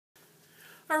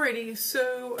Alrighty,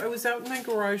 so I was out in my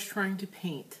garage trying to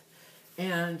paint,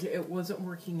 and it wasn't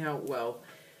working out well.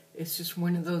 It's just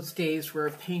one of those days where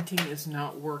painting is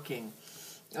not working.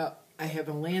 I have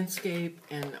a landscape,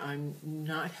 and I'm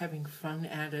not having fun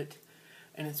at it,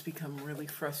 and it's become really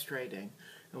frustrating.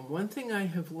 And one thing I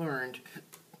have learned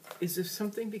is if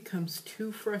something becomes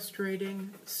too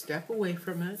frustrating, step away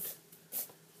from it.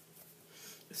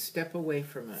 Step away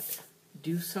from it.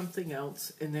 Do something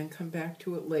else, and then come back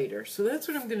to it later. So that's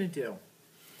what I'm going to do.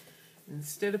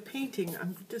 Instead of painting,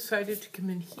 I've decided to come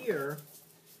in here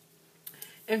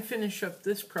and finish up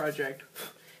this project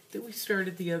that we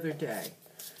started the other day.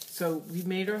 So we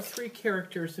made our three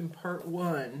characters in part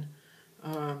one.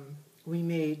 We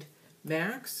made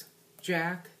Max,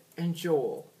 Jack, and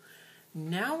Joel.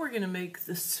 Now we're going to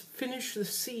finish the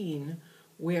scene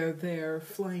where they're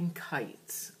flying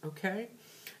kites, okay?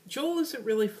 Joel isn't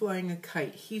really flying a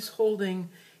kite. He's holding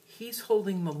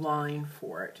the line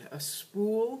for it, a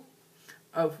spool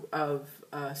of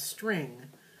string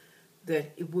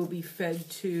that it will be fed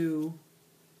to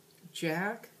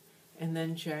Jack and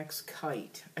then Jack's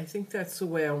kite. I think that's the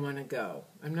way I want to go.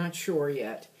 I'm not sure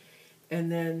yet.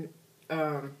 And then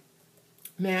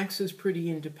Max is pretty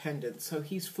independent, so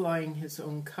he's flying his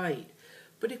own kite.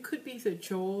 But it could be that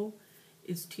Joel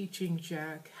is teaching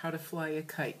Jack how to fly a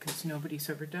kite, because nobody's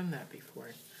ever done that before.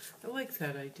 I like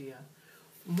that idea.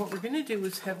 And what we're going to do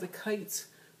is have the kites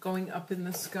going up in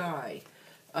the sky.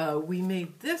 We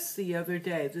made this the other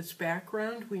day, this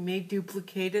background. We may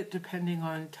duplicate it depending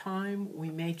on time. We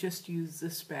may just use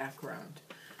this background.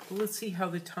 But let's see how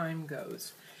the time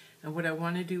goes. And what I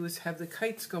want to do is have the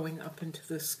kites going up into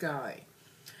the sky.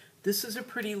 This is a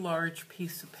pretty large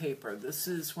piece of paper. This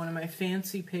is one of my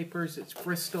fancy papers. It's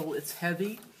Bristol. It's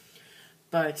heavy.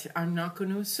 But I'm not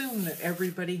going to assume that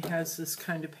everybody has this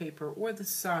kind of paper or the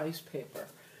size paper.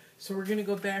 So we're going to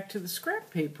go back to the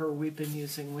scrap paper we've been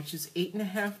using, which is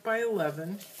 8.5 by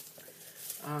 11.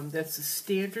 That's a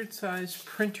standard size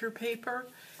printer paper,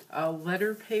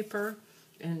 letter paper,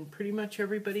 and pretty much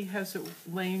everybody has it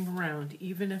laying around.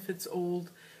 Even if it's old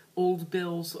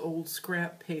bills, old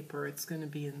scrap paper, it's going to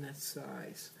be in this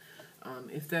size.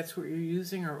 If that's what you're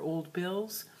using, are old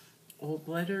bills, old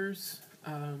letters,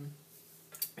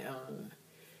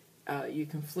 you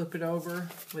can flip it over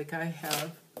like I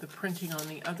have, the printing on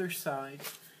the other side,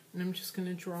 and I'm just going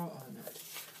to draw on it.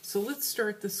 So let's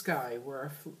start the sky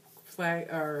where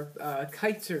our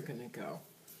kites are going to go.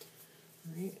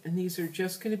 Right? And these are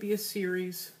just going to be a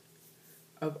series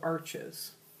of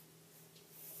arches.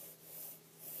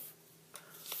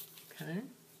 Okay.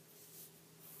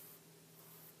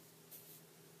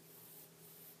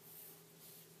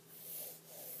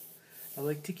 I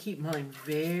like to keep mine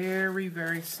very,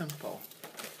 very simple.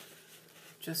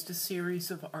 Just a series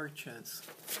of arches.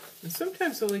 And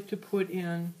sometimes I like to put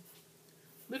in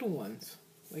little ones,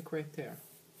 like right there.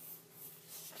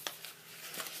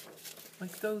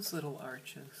 Like those little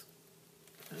arches.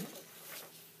 Okay.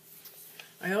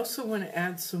 I also want to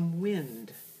add some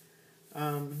wind.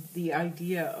 The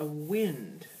idea of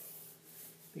wind,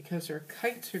 because our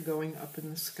kites are going up in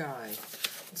the sky.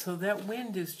 So that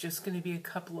wind is just going to be a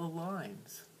couple of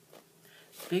lines.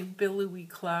 Big billowy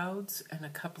clouds and a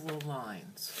couple of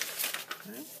lines.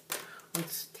 Okay.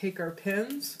 Let's take our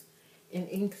pens and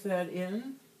ink that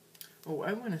in. Oh,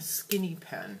 I want a skinny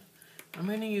pen. I'm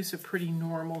going to use a pretty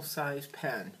normal size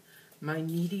pen. My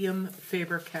medium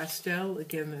Faber-Castell,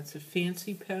 again, that's a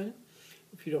fancy pen.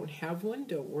 If you don't have one,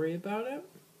 don't worry about it.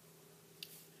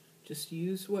 Just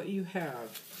use what you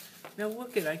have. Now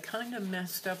look I kind of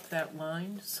messed up that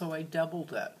line, so I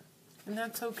doubled it. And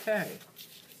that's okay.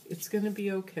 It's going to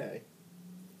be okay.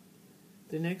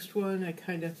 The next one, I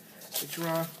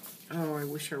draw, oh, I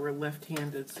wish I were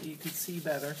left-handed so you could see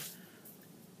better.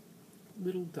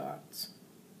 Little dots.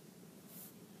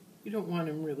 You don't want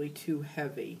them really too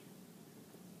heavy.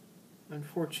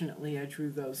 Unfortunately, I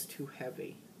drew those too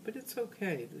heavy. But it's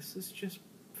okay. This is just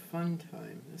fun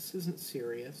time. This isn't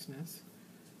seriousness.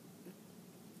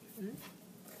 Okay.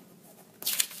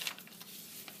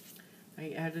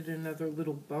 I added another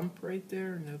little bump right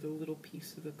there, another little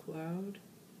piece of the cloud.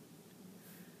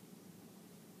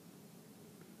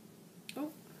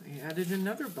 Oh, I added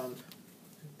another bump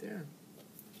right there.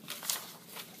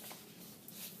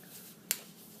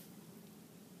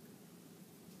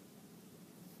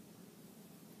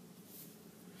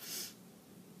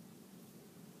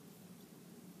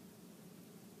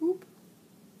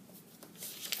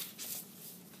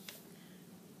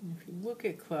 If you look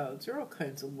at clouds, they're all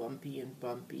kinds of lumpy and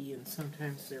bumpy, and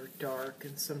sometimes they're dark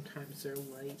and sometimes they're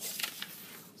light.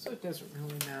 So it doesn't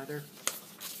really matter.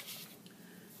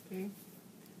 Okay,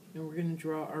 now we're going to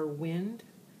draw our wind.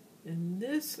 And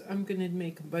this, I'm going to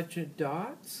make a bunch of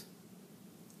dots.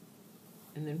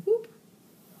 And then whoop,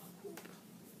 whoop.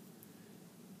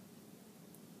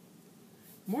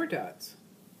 More dots.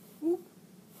 Whoop,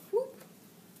 whoop.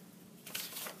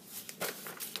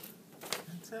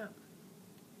 That's that.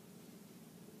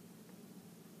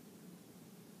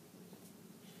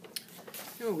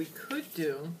 You know what we could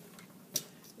do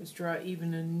is draw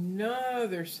even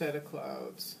another set of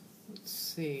clouds. Let's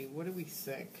see, what do we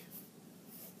think?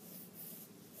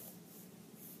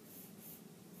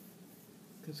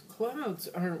 Because clouds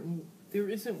aren't, there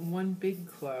isn't one big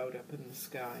cloud up in the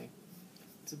sky.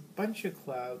 It's a bunch of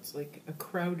clouds, like a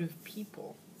crowd of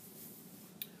people.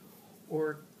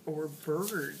 Or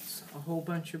birds, a whole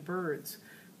bunch of birds.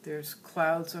 There's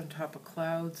clouds on top of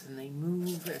clouds, and they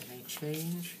move and they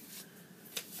change.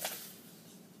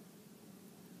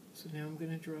 So now I'm going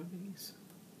to draw these.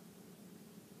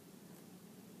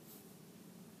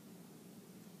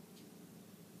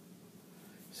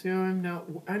 So I'm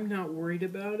not worried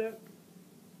about it.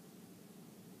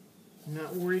 I'm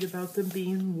not worried about them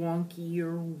being wonky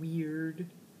or weird.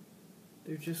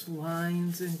 They're just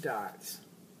lines and dots.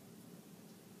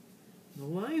 The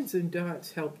lines and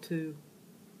dots help to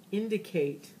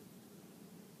indicate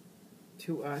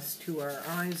to us, to our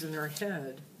eyes and our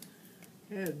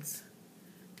heads,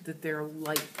 that they're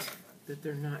light, that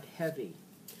they're not heavy,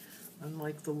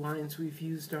 unlike the lines we've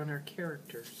used on our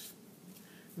characters.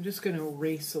 I'm just going to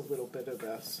erase a little bit of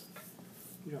this.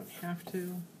 You don't have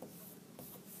to.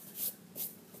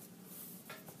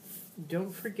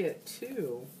 Don't forget,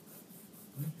 too,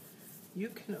 you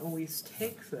can always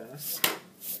take this,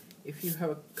 if you have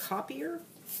a copier,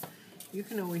 you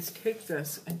can always take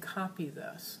this and copy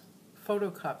this,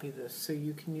 photocopy this, so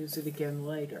you can use it again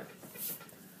later.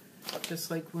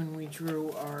 Just like when we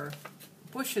drew our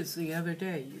bushes the other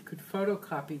day, you could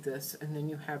photocopy this and then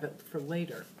you have it for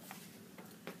later.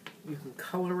 You can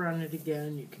color on it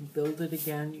again, you can build it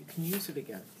again, you can use it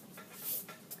again.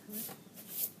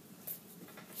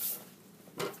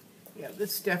 Yeah,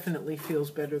 this definitely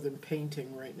feels better than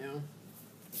painting right now.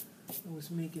 I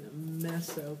was making a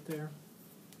mess out there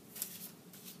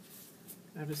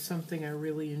out of something I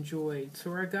really enjoyed.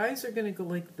 So our guys are going to go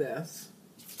like this.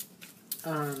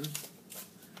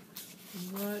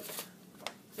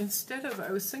 Instead of,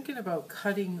 I was thinking about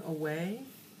cutting away,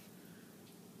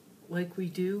 like we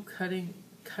do,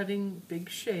 cutting big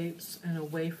shapes and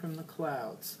away from the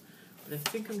clouds. But I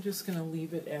think I'm just going to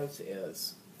leave it as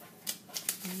is.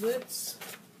 Let's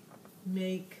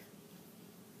make,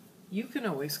 you can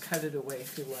always cut it away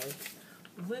if you like.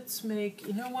 Let's make,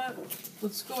 you know what?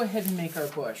 Let's go ahead and make our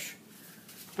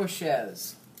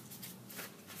bushes.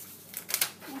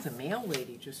 Oh, the mail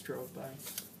lady just drove by.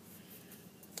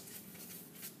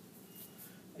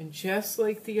 And just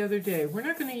like the other day, we're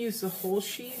not going to use the whole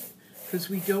sheet because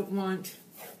we don't want,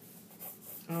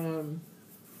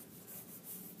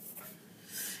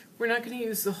 we're not going to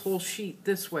use the whole sheet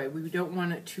this way. We don't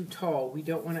want it too tall. We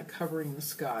don't want it covering the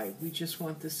sky. We just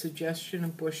want the suggestion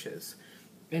of bushes.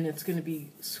 And it's going to be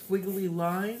squiggly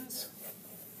lines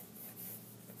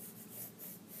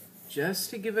just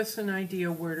to give us an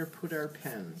idea where to put our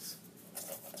pens.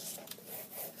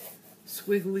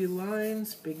 Squiggly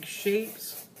lines, big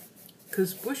shapes,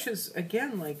 because bushes,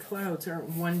 again, like clouds,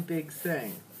 aren't one big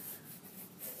thing.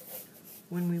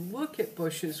 When we look at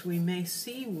bushes, we may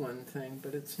see one thing,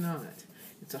 but it's not.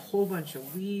 It's a whole bunch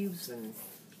of leaves and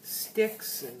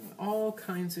sticks and all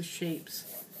kinds of shapes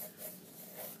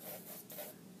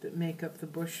that make up the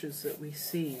bushes that we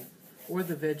see, or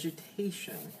the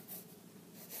vegetation.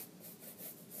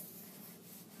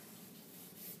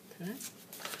 Okay?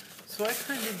 So I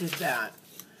kind of did that.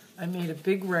 I made a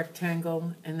big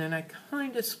rectangle, and then I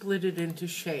kind of split it into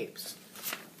shapes.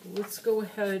 Let's go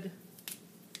ahead,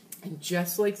 and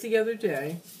just like the other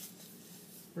day,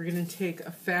 we're going to take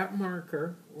a fat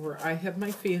marker, or I have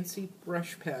my fancy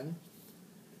brush pen,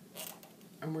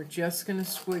 and we're just going to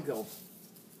squiggle.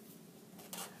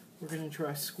 We're going to draw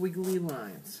squiggly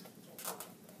lines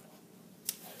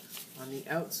on the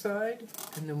outside,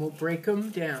 and then we'll break them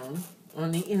down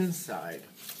on the inside.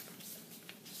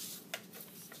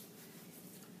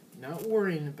 Not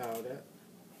worrying about it,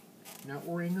 not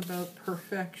worrying about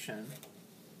perfection.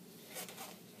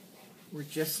 We're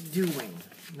just doing,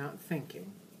 not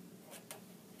thinking.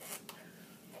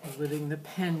 We're letting the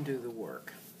pen do the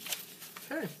work.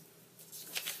 Okay.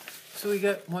 So we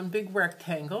got one big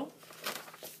rectangle.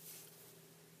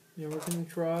 Now we're going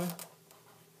to draw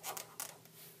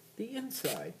the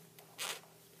inside.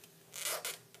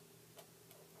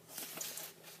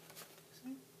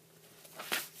 See?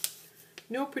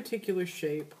 No particular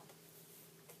shape.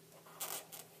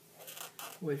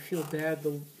 Oh, I feel bad.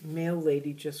 The mail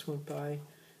lady just went by.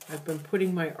 I've been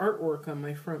putting my artwork on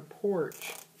my front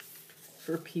porch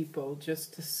for people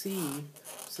just to see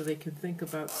so they can think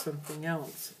about something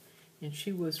else. And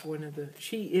she is one of the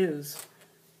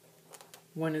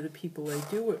people I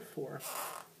do it for.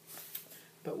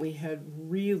 But we had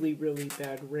really, really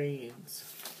bad rains,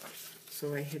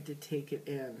 so I had to take it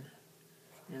in.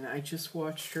 And I just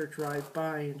watched her drive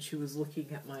by, and she was looking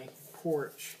at my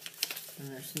porch, and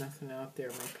there's nothing out there,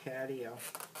 my patio.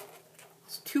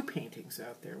 There's 2 paintings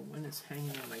out there. One is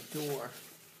hanging on my door.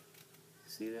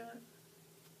 See that?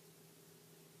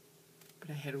 But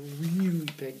I had a really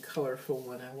big, colorful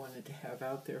one I wanted to have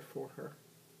out there for her.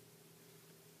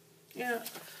 Yeah,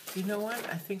 you know what?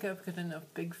 I think I've got enough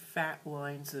big, fat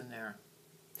lines in there.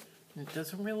 And it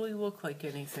doesn't really look like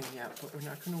anything yet, but we're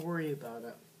not going to worry about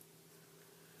it.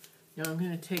 Now I'm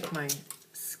going to take my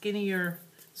skinnier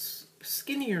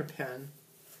pen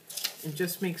and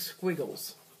just make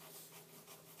squiggles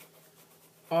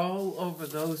all over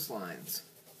those lines.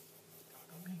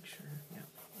 Make sure, yeah,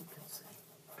 you can see.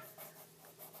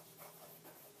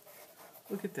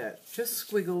 Look at that, just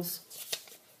squiggles,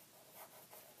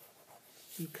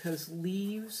 because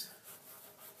leaves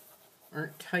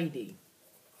aren't tidy.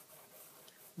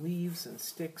 Leaves and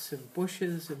sticks and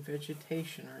bushes and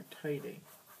vegetation aren't tidy.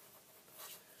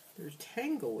 They're a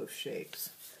tangle of shapes,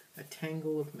 a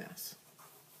tangle of mess.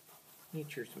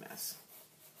 Nature's mess.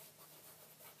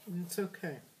 And it's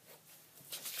okay.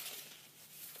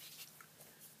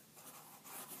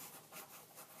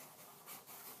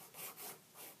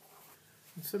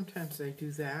 And sometimes I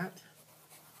do that.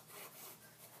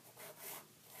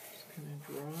 Just kind of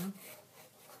draw.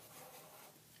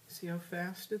 See how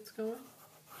fast it's going?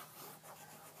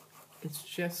 It's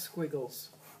just squiggles.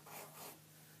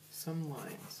 Some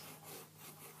lines.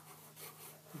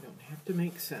 You don't have to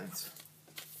make sense.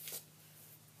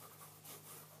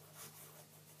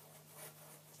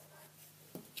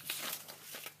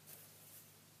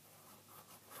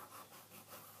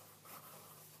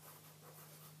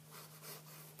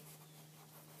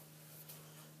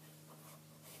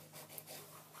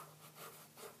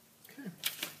 Okay.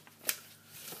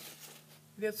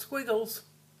 We got squiggles.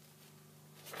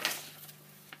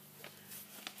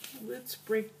 Let's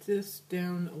break this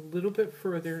down a little bit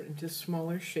further into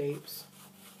smaller shapes.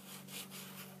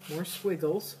 More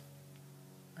squiggles,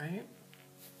 right?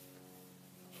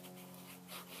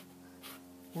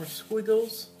 More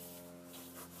squiggles.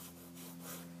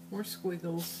 More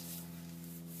squiggles.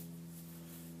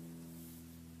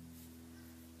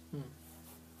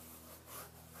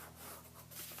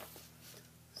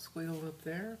 Squiggle up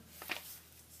there.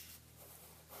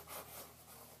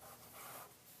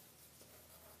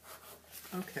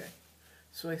 Okay,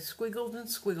 so I squiggled and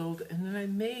squiggled, and then I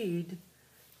made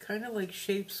kind of like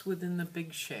shapes within the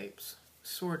big shapes,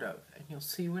 sort of, and you'll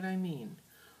see what I mean,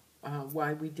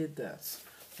 why we did this.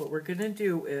 What we're going to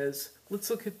do is, let's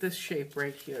look at this shape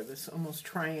right here, this almost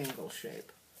triangle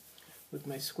shape with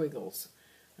my squiggles.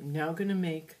 I'm now going to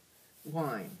make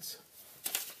lines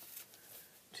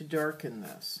to darken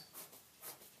this.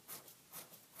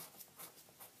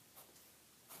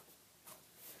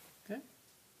 Okay?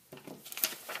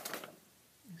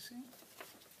 You see?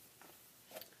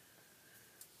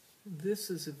 This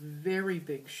is a very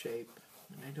big shape,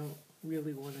 and I don't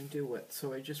really want to do it,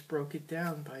 so I just broke it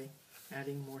down by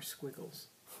adding more squiggles.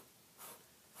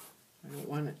 I don't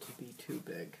want it to be too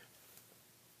big.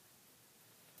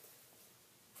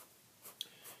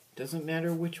 Doesn't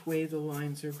matter which way the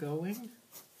lines are going.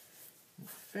 In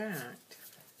fact,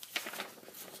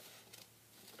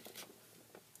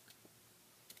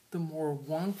 the more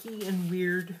wonky and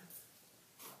weird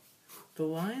the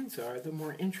lines are, the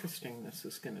more interesting this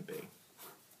is going to be.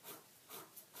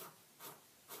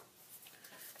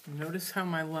 Notice how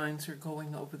my lines are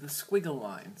going over the squiggle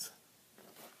lines.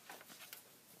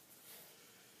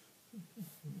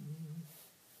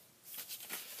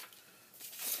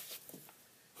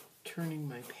 Turning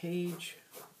my page,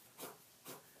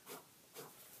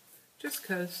 just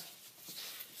because.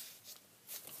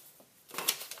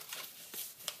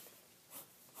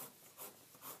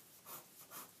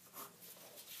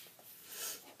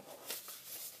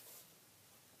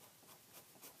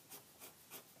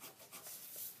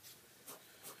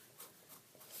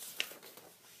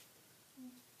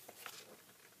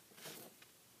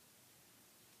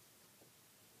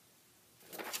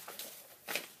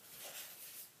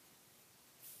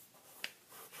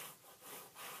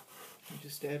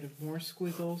 Just added more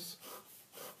squiggles.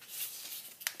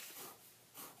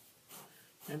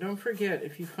 Now don't forget,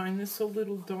 if you find this a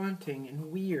little daunting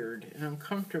and weird and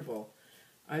uncomfortable,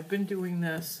 I've been doing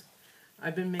this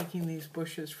I've been making these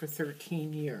bushes for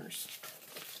 13 years,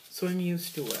 so I'm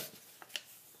used to it.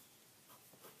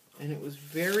 And it was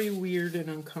very weird and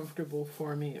uncomfortable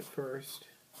for me at first.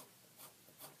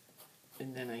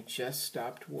 And then I just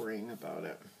stopped worrying about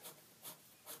it.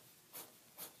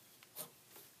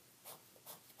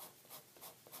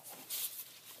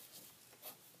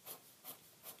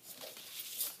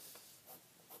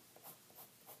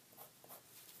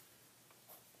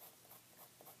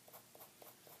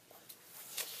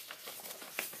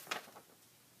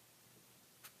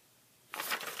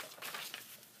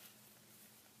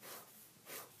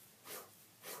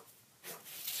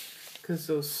 Because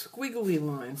those squiggly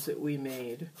lines that we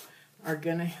made are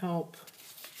going to help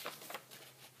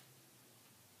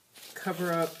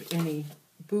cover up any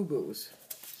boo-boos.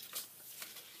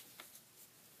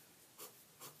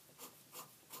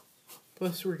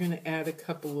 Plus we're going to add a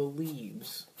couple of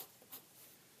leaves,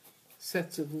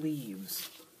 sets of leaves.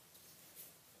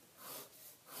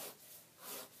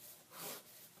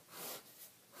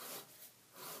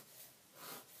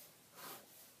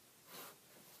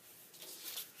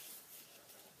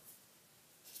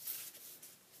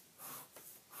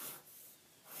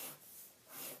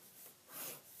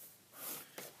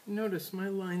 Notice my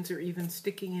lines are even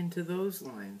sticking into those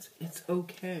lines. It's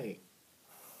okay.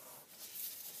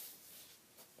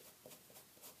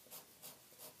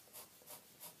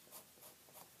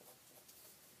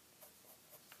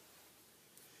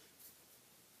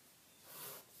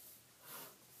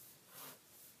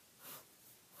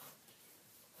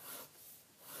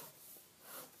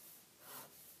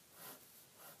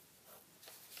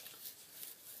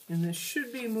 And this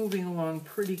should be moving along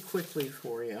pretty quickly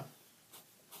for you.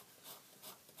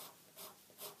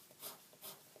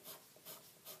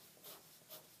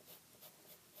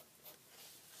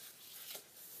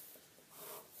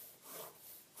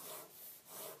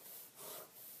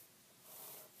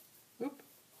 Oop.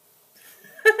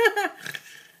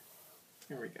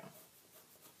 Here we go.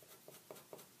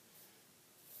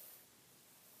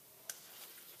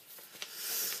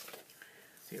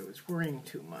 See, I was worrying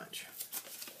too much.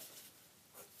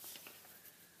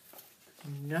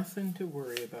 Nothing to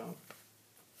worry about.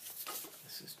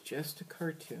 This is just a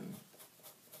cartoon.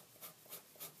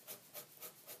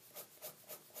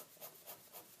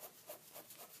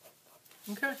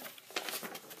 Okay.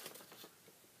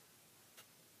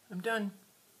 I'm done.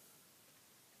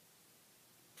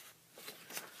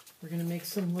 We're going to make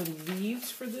some little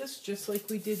leaves for this, just like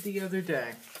we did the other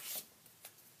day.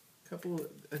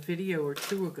 A video or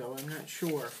two ago, I'm not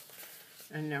sure.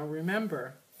 And now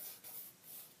remember,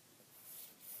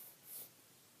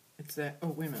 it's that, oh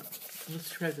wait a minute, let's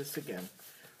try this again.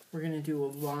 We're going to do a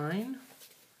line,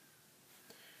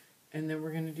 and then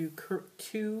we're going to do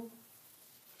two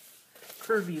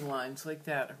curvy lines like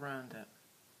that around it.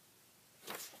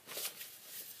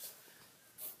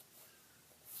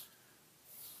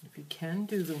 If you can,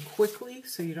 do them quickly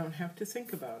so you don't have to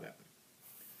think about it.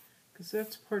 Because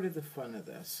that's part of the fun of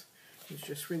this, is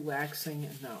just relaxing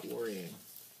and not worrying.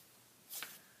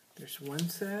 There's one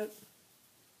set.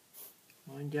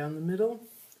 Line down the middle,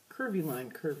 curvy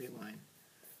line, curvy line.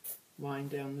 Line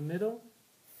down the middle,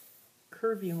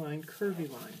 curvy line,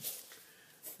 curvy line.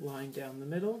 Line down the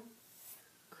middle,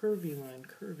 curvy line,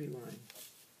 curvy line.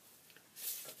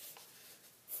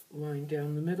 Line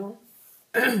down the middle,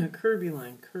 curvy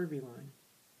line, curvy line.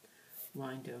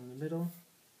 Line down the middle,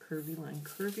 curvy line,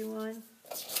 curvy line.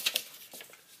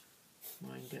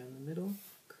 Line down the middle,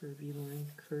 curvy line,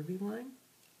 curvy line.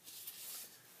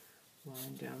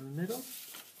 Line down the middle,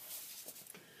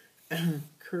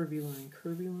 curvy line,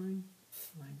 curvy line.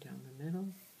 Line down the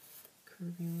middle,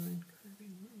 curvy line, curvy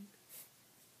line.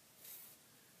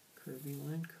 Curvy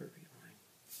line, curvy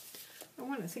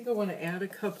line. I think I want to add a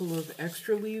couple of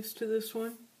extra leaves to this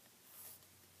one.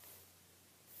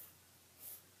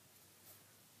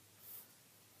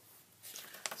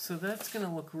 So that's going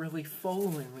to look really full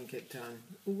when we get done.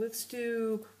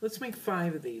 Let's make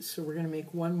 5 of these. So we're going to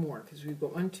make one more because we've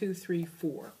got 1, 2, 3,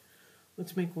 4.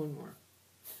 Let's make one more.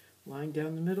 Line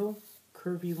down the middle,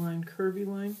 curvy line,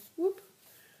 whoop.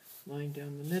 Line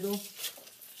down the middle,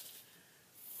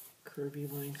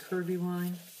 curvy line,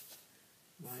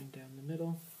 line down the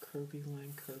middle, curvy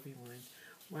line, curvy line.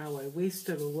 Wow, I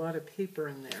wasted a lot of paper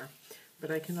in there,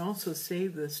 but I can also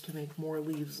save this to make more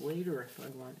leaves later if I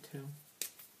want to.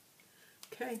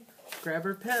 Okay, grab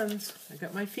our pens. I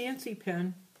got my fancy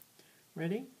pen.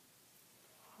 Ready?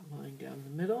 Line down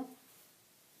the middle.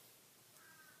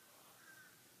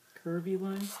 Curvy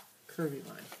line, curvy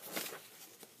line.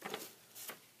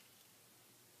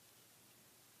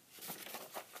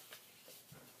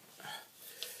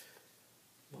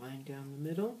 Line down the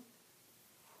middle.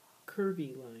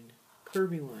 curvy line,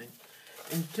 curvy line.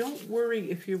 And don't worry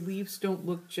if your leaves don't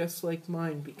look just like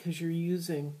mine because you're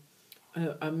using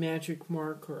a magic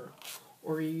marker,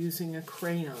 or you're using a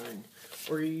crayon,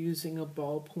 or you're using a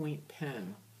ballpoint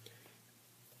pen.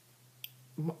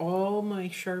 All my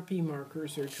Sharpie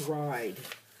markers are dried.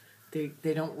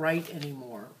 They don't write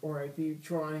anymore, or I do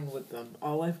drawing with them.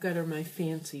 All I've got are my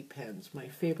fancy pens, my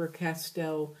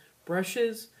Faber-Castell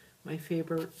brushes, my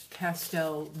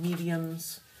Faber-Castell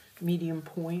medium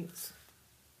points.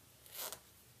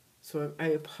 So I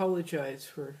apologize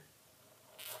for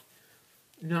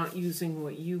not using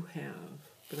what you have,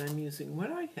 but I'm using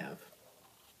what I have.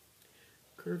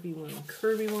 Curvy line,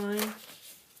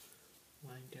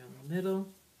 line down the middle,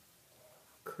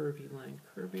 curvy line,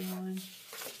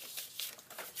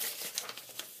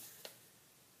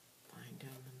 line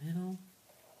down the middle,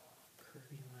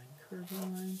 curvy line,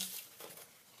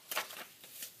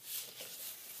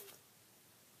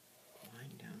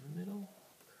 line down the middle,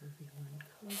 curvy line,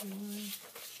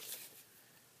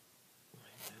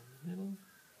 line down the middle,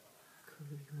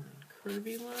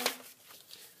 curvy line,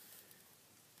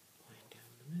 line down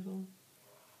the middle,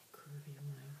 curvy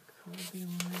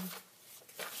line.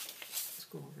 Let's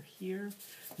go over here.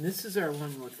 And this is our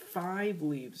one with 5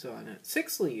 leaves on it.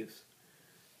 6 leaves.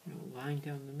 Line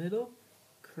down the middle,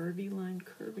 curvy line,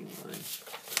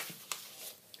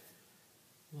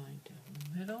 line down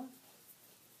the middle,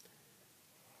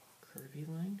 curvy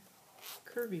line.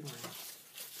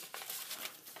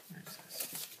 Where's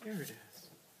this? There it is.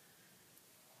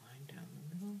 Line down the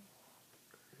middle,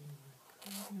 curvy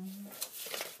line.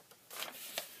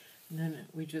 And then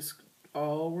we just,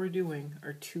 all we're doing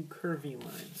are 2 curvy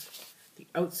lines. The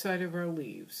outside of our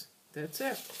leaves. That's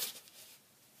it.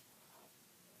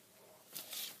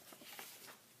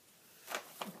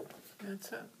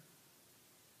 That's it.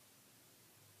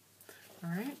 All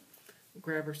right,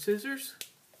 grab our scissors,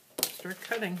 start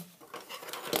cutting.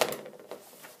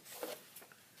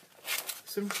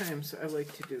 Sometimes I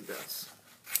like to do this.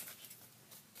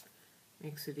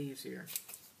 Makes it easier.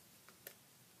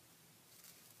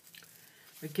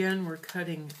 Again, we're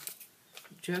cutting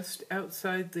just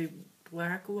outside the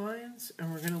black lines,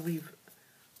 and we're going to leave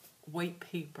white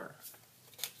paper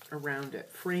around it,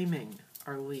 framing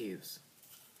our leaves.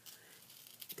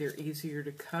 They're easier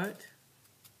to cut.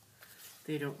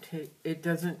 They don't take, it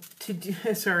doesn't,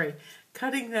 sorry,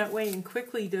 cutting that way and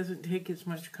quickly doesn't take as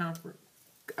much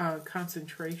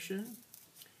concentration.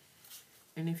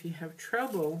 And if you have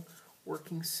trouble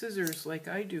working scissors like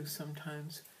I do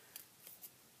sometimes,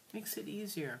 makes it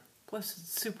easier. Plus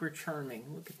it's super charming.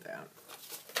 Look at that.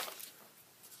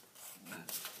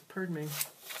 Pardon me.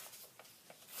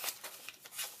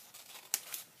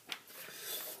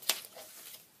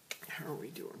 How are we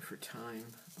doing for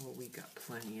time? Oh, we got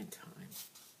plenty of time.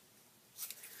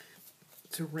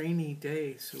 It's a rainy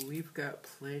day, so we've got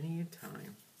plenty of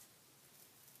time.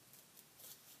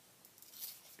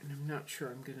 And I'm not sure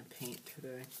I'm going to paint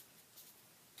today.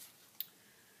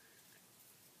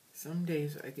 Some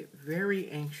days I get very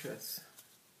anxious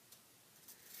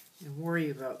and worry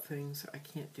about things I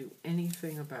can't do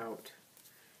anything about.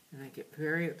 And I get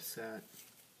very upset.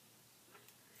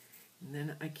 And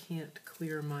then I can't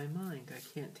clear my mind. I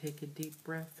can't take a deep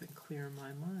breath and clear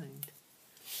my mind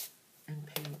and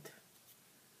paint.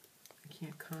 I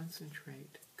can't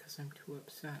concentrate because I'm too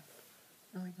upset.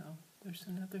 There we go. There's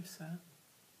another set.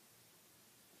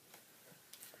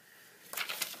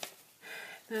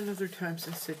 Then other times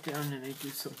I sit down and I do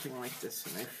something like this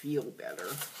and I feel better.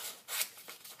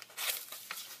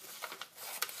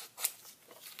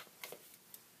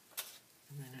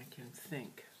 And then I can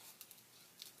think.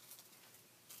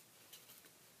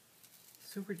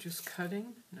 So we're just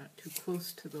cutting, not too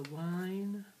close to the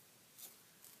line.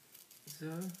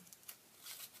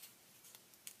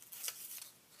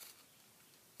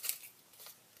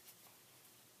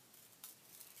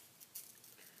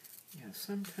 Yeah,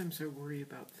 sometimes I worry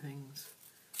about things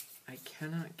I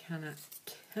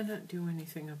cannot do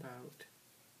anything about.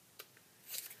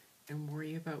 And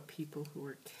worry about people who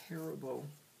are terrible,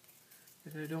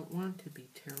 that I don't want to be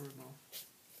terrible.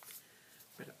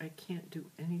 But I can't do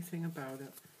anything about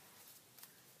it.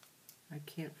 I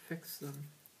can't fix them.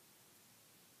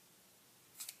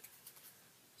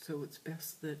 So it's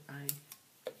best that I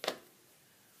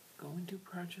go and do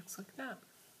projects like that.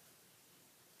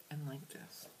 And like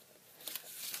this.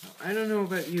 Now, I don't know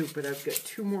about you, but I've got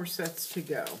 2 more sets to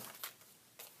go.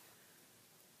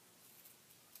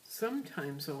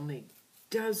 Sometimes I'll make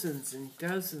dozens and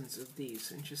dozens of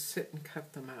these and just sit and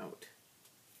cut them out.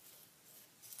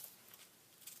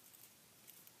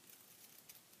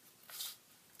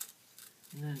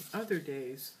 And then other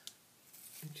days,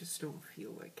 I just don't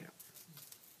feel like it.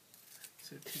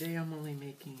 So today I'm only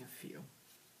making a few.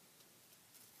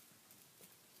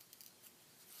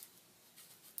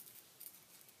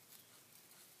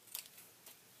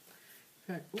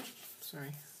 In fact, oops,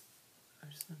 sorry.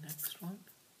 There's the next one.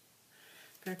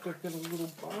 In fact, I've got a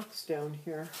little box down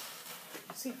here.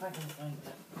 Let's see if I can find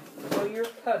it. While you're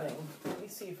cutting, let me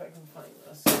see if I can find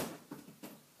this.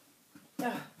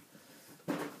 Ah.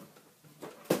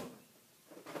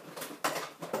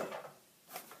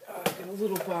 I've got a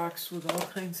little box with all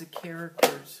kinds of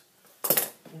characters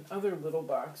and other little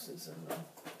boxes in them.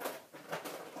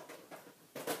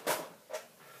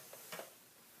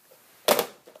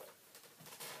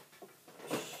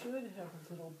 Should have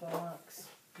a little box.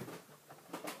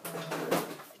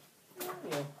 Where are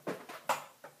you?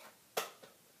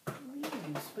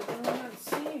 Leaves, but I'm not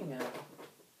seeing it.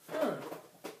 Huh.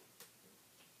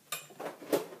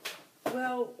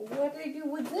 Well, what do I do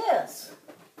with this?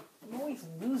 I'm always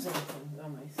losing things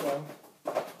on myself.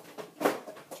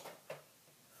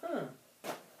 Huh.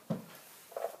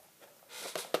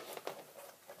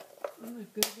 Well,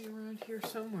 they've got to be around here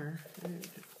somewhere.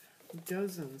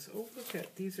 Dozens. Oh, look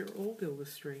at these are old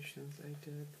illustrations I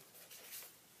did.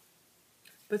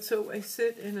 But so I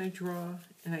sit and I draw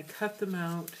and I cut them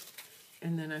out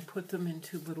and then I put them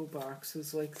into little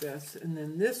boxes like this, and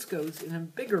then this goes in a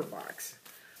bigger box.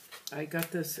 I got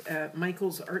this at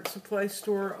Michael's Art Supply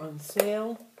Store on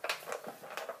sale.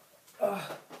 It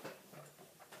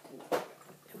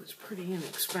was pretty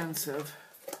inexpensive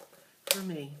for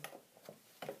me.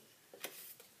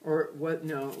 Or what?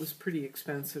 No, it was pretty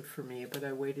expensive for me, but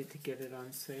I waited to get it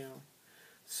on sale.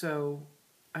 So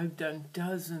I've done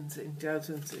dozens and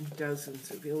dozens and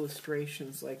dozens of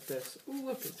illustrations like this. Oh,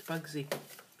 look, it's Bugsy.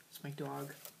 It's my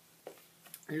dog.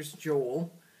 There's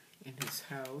Joel in his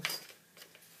house.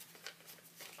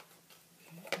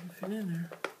 Nothing in there.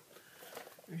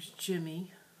 There's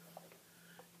Jimmy.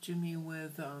 Jimmy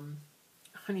with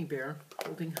Honey Bear,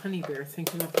 holding Honey Bear,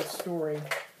 thinking of the story.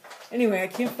 Anyway, I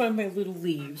can't find my little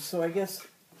leaves, so I guess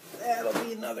that'll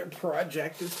be another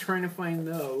project, is trying to find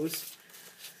those.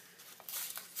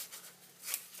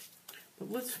 But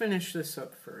let's finish this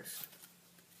up first.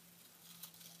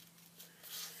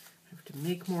 I have to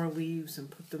make more leaves and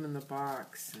put them in the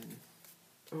box, and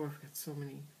oh, I've got so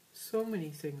many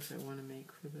things I want to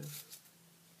make for this.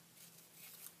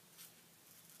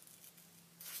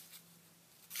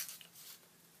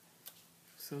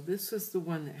 So this is the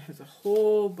one that has a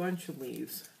whole bunch of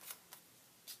leaves.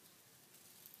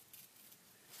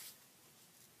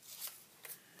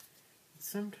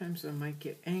 Sometimes I might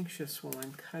get anxious while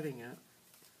I'm cutting it,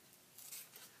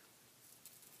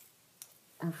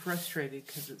 or frustrated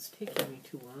because it's taking me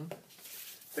too long,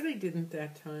 but I didn't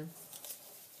that time.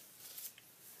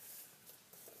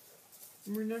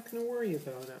 And we're not going to worry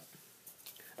about it.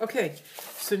 Okay,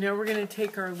 so now we're going to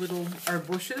take our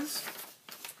bushes.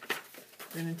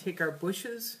 We're going to take our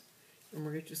bushes and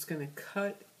we're just going to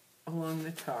cut along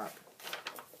the top.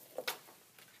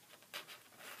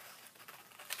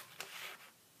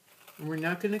 And we're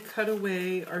not going to cut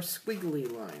away our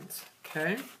squiggly lines,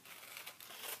 okay?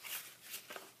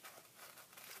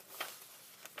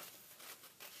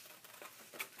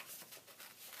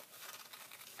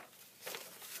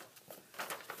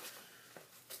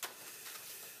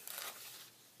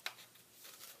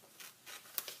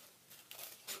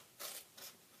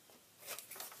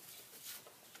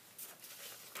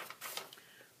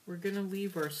 We're going to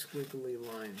leave our squiggly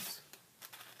lines.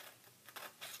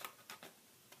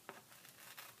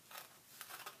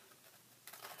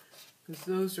 Because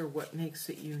those are what makes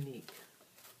it unique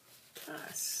to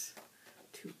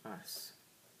us.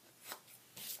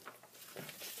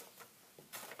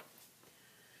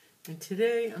 And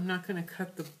today I'm not going to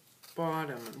cut the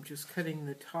bottom, I'm just cutting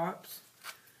the tops,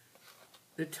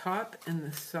 the top and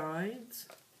the sides.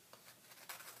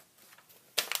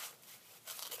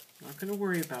 Not going to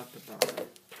worry about the bottom.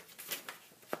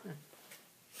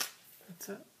 That's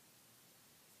it.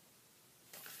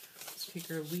 Let's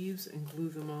take our leaves and glue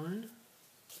them on.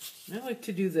 And I like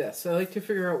to do this. I like to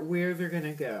figure out where they're going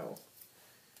to go.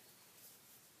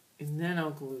 And then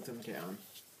I'll glue them down.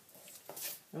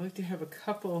 I like to have a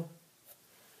couple,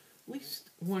 at least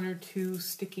one or two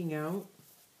sticking out.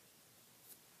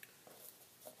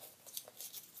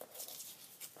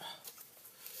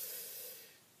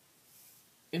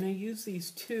 And I use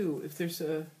these too if there's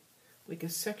a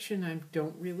section I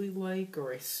don't really like,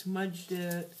 or I smudged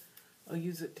it, I'll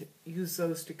use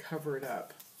those to cover it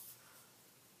up.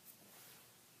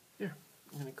 There,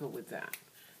 I'm going to go with that.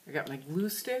 I got my glue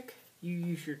stick. You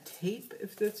use your tape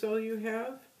if that's all you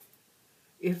have.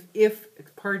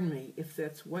 Pardon me, if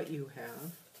that's what you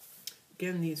have.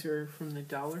 Again, these are from the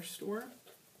dollar store.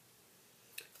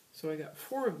 So I got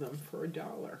 4 of them for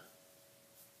 $1.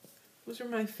 Those are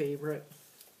my favorite.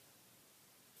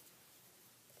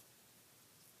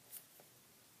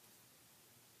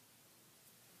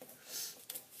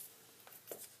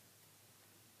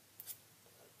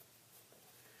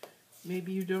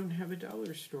 Maybe you don't have a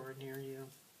dollar store near you.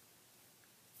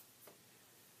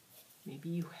 Maybe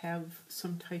you have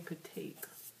some type of tape.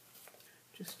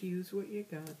 Just use what you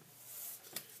got.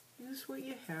 Use what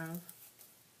you have.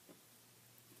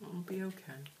 I'll be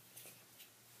okay.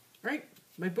 All right,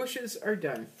 my bushes are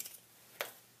done.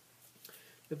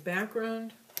 The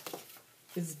background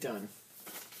is done.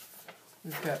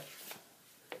 We've got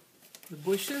the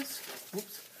bushes.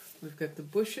 Whoops. We've got the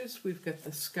bushes. We've got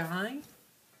the sky.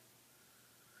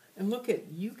 And look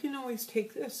you can always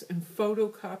take this and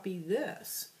photocopy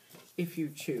this if you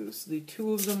choose. The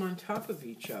 2 of them on top of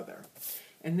each other.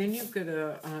 And then you've got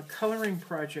a coloring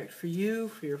project for you,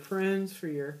 for your friends, for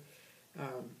your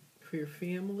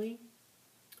family.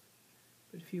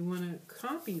 But if you want to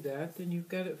copy that, then you've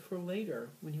got it for later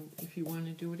if you want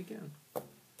to do it again.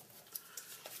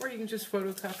 Or you can just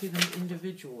photocopy them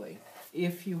individually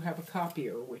if you have a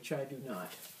copier, which I do not.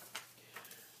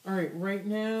 All right, right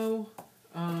now,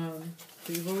 so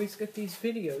you've always got these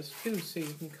videos too, so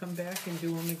you can come back and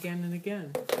do them again and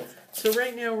again. So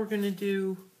right now we're going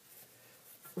to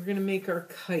make our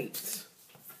kites.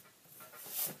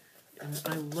 And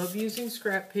I love using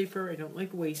scrap paper. I don't like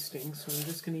wasting, so I'm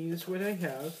just going to use what I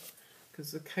have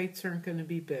because the kites aren't going to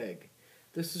be big.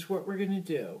 This is what we're going to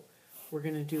do. We're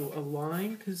going to do a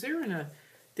line because they're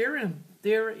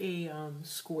a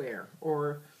square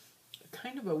or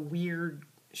kind of a weird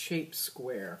shaped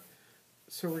square.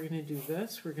 So we're going to do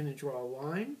this. We're going to draw a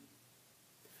line.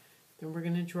 Then we're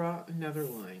going to draw another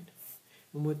line.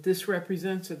 And what this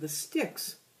represents are the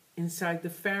sticks inside the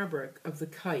fabric of the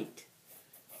kite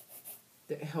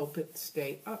that help it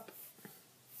stay up.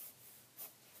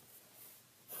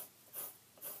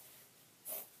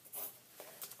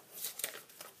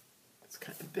 It's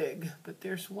kind of big, but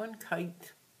there's one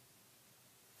kite.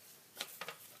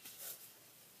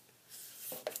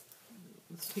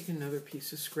 Let's take another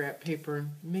piece of scrap paper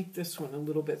and make this one a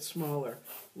little bit smaller.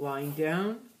 Line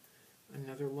down,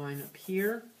 another line up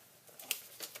here.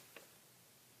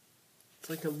 It's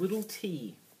like a little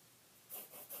T.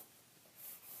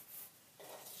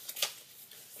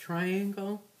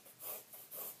 Triangle,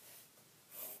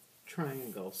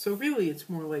 triangle. So really it's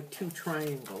more like 2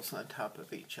 triangles on top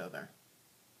of each other.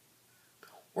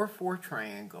 Or 4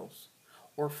 triangles.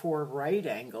 Or 4 right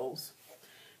angles.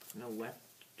 And a left,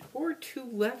 or 2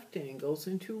 left angles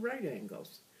and 2 right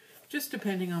angles. Just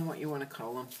depending on what you want to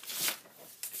call them.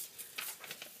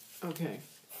 Okay.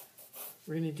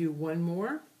 We're going to do one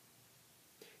more.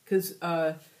 Because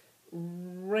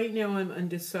right now I'm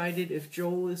undecided if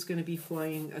Joel is going to be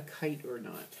flying a kite or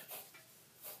not.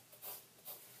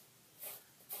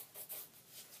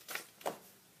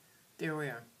 There we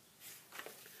are.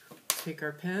 Take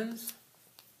our pens.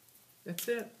 That's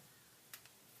it.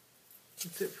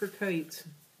 That's it for kites.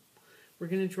 We're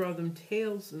going to draw them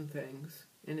tails and things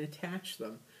and attach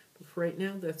them. But for right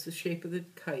now, that's the shape of the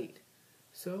kite.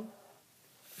 So,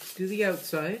 let's do the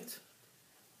outsides.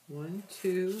 1,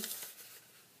 2,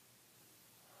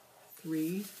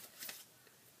 3,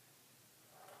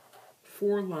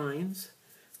 4 lines,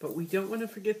 but we don't want to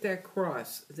forget that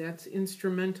cross. That's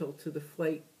instrumental to the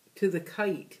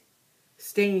kite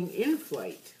staying in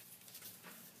flight.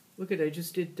 Look I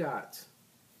just did dots.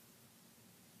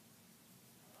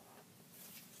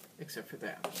 Except for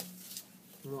that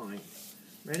line.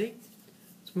 Ready?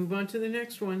 Let's move on to the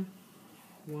next one.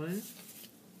 1,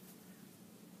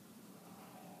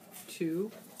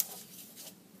 2,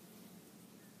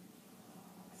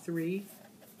 3,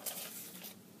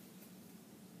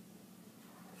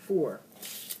 4.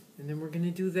 And then we're going to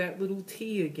do that little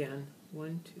T again.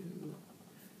 1,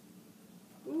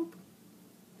 2. Oop.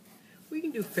 We can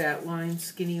do fat lines,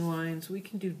 skinny lines. We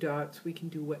can do dots. We can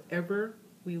do whatever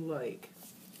we like.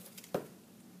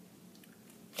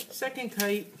 Second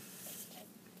kite.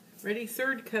 Ready?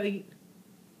 Third kite.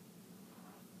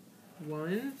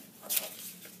 1,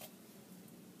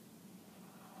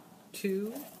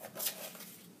 2,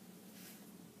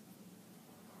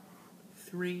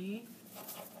 3,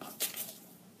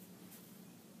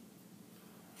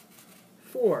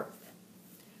 4.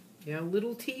 Yeah,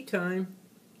 little tea time.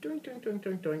 Doink, doink, doink,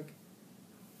 doink, doink.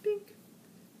 Dink.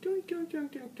 Doink, doink,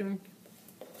 doink, doink, doink.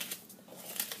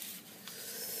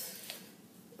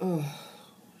 Oh.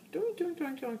 Doink, doink,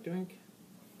 doink, doink, doink.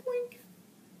 Boink.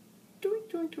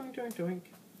 Doink, doink, doink, doink, doink.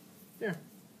 There.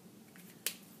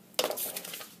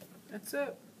 That's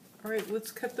it. All right,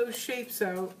 let's cut those shapes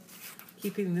out,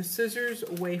 keeping the scissors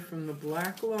away from the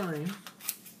black line,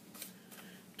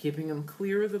 keeping them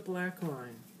clear of the black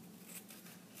line.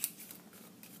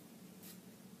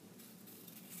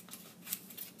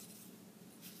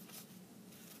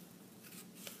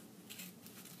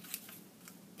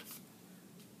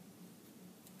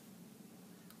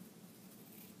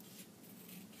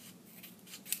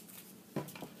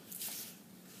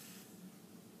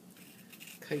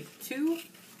 Kite 2.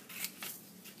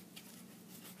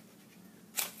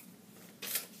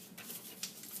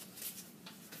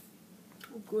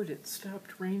 Oh good, it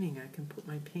stopped raining. I can put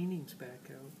my paintings back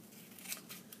out.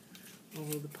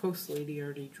 Although the post lady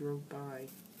already drove by.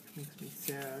 Makes me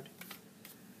sad.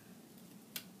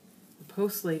 The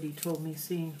post lady told me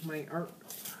seeing my art,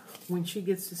 when she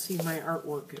gets to see my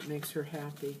artwork, it makes her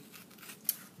happy.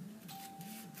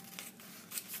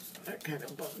 That kind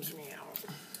of bums me out.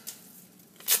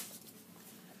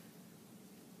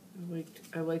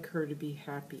 I like her to be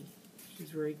happy. She's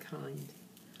very kind.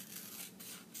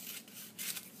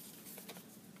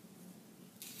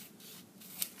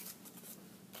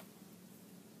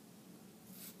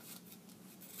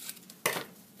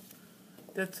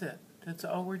 That's it. That's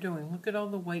all we're doing. Look at all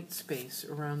the white space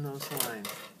around those lines.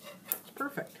 It's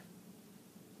perfect.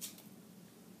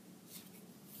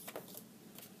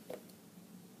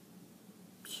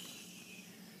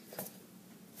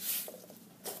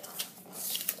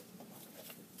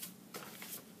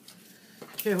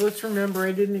 Okay, let's remember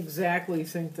I didn't exactly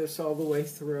think this all the way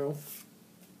through.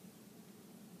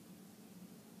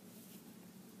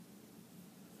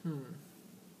 I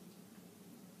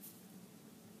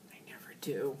never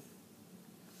do.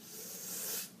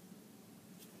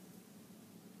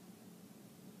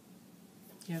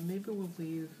 Yeah, maybe we'll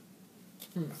leave.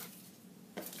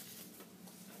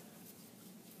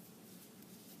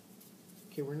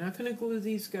 Okay, we're not going to glue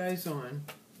these guys on.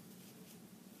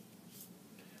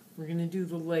 We're going to do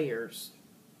the layers.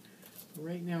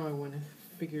 Right now I want to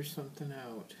figure something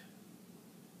out.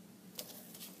 I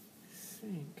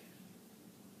think.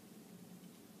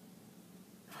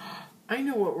 I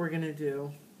know what we're going to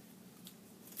do.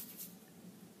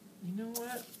 You know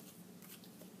what?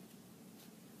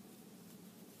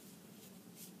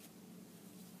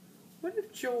 What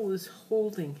if Joel is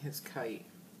holding his kite?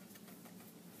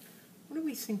 What do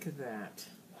we think of that?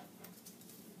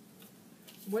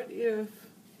 What if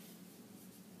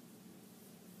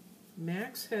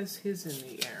Max has his in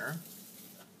the air,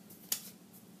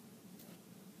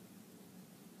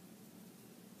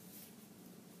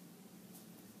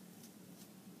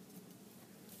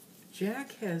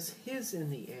 Jack has his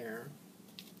in the air,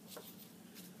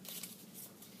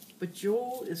 but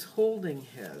Joel is holding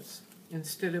his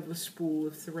instead of a spool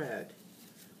of thread?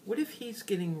 What if he's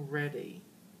getting ready?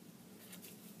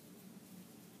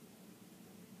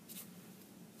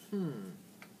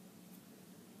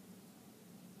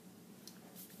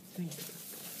 Think about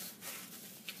this.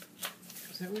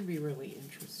 Because that would be really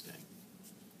interesting.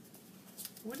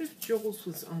 What if Joel's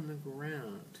was on the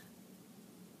ground?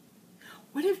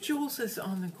 What if Joel's is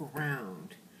on the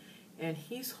ground and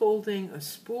he's holding a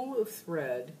spool of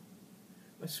thread,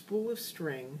 a spool of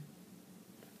string?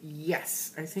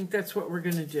 Yes, I think that's what we're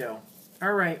going to do.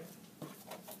 All right.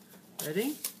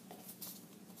 Ready?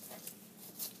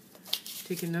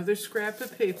 Take another scrap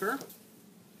of paper.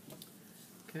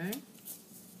 Okay.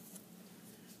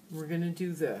 We're going to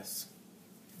do this.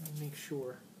 Let me make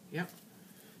sure. Yep.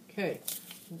 Okay.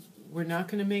 We're not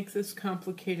going to make this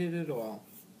complicated at all.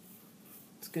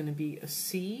 It's going to be a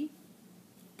C,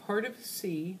 part of a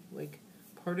C, like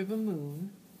part of a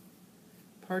moon,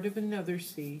 part of another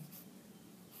C,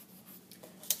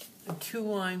 and two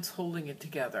lines holding it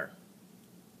together.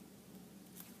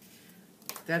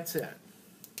 That's it.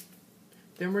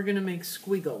 Then we're going to make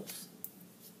squiggles.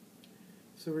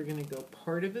 So we're going to go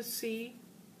part of a C,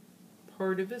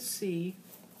 part of a C,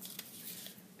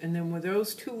 and then where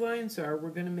those two lines are, we're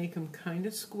going to make them kind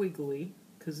of squiggly,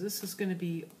 because this is going to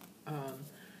be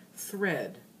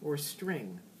thread or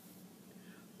string.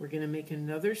 We're going to make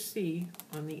another C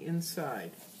on the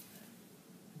inside,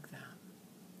 like that.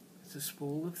 It's a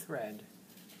spool of thread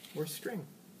or string.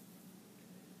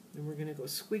 Then we're going to go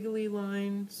squiggly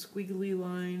line, squiggly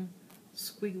line,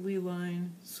 squiggly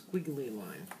line, squiggly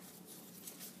line.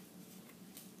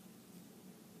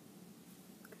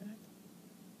 Okay.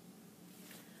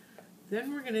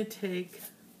 Then we're going to take,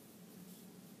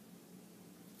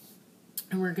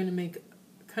 and we're going to make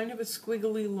kind of a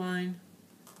squiggly line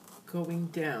going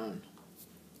down,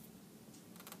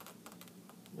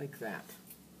 like that.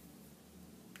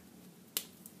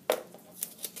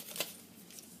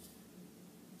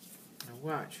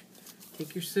 watch.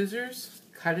 Take your scissors,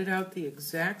 cut it out the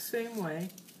exact same way.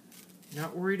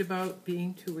 Not worried about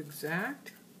being too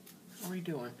exact. What are we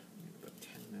doing? About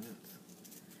 10 minutes.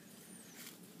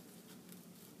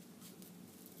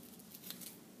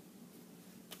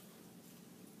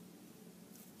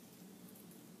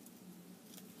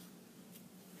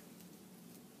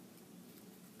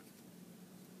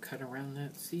 Cut around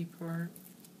that C part.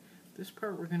 This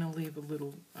part we're going to leave a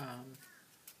little,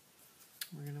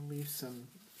 we're going to leave some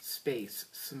space,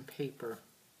 some paper.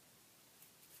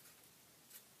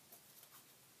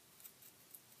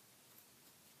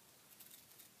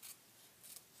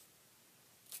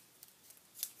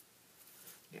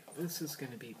 Yeah, this is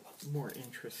going to be more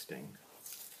interesting.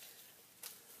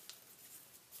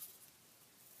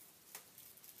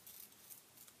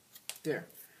 There.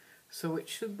 So it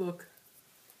should look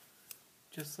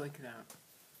just like that.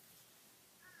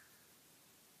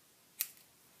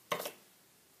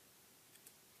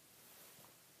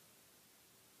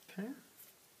 Okay.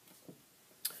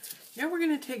 Now we're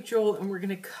going to take Joel and we're going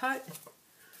to cut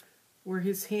where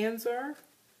his hands are.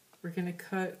 We're going to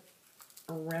cut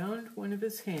around one of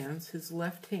his hands, his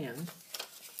left hand.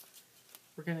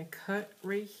 We're going to cut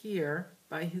right here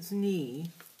by his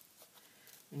knee.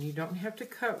 And you don't have to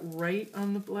cut right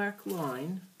on the black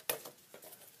line.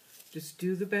 Just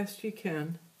do the best you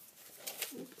can.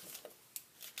 Oops.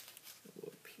 A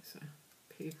little piece of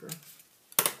paper.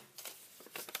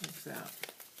 Like that.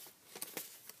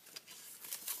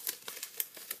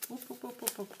 Whoop, whoop, whoop,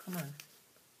 whoop, whoop. Come on.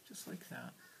 Just like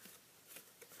that.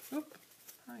 Oop.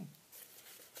 Hi.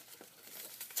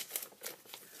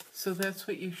 So that's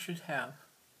what you should have.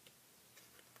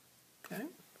 Okay.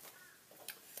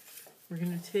 We're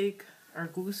going to take our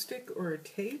glue stick or a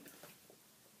tape.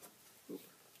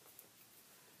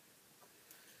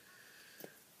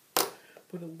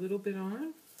 Put a little bit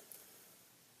on.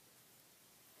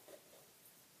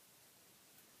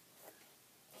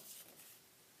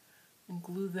 And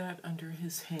glue that under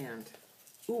his hand.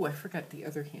 Ooh, I forgot the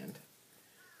other hand.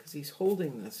 Because he's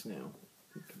holding this now.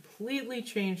 We completely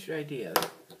changed ideas.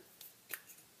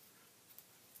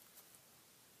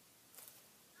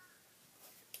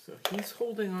 So he's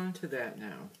holding on to that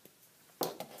now.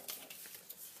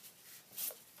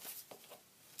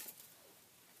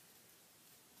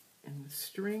 And the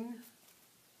string,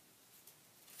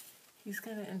 he's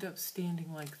going to end up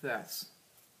standing like this.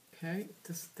 Okay,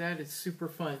 that is super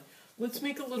fun. Let's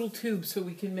make a little tube so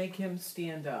we can make him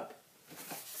stand up.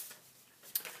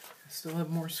 I still have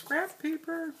more scrap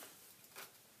paper.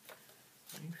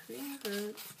 My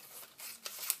favorite.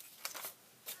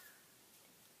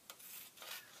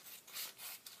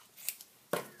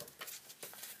 I'm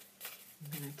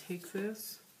going to take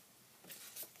this.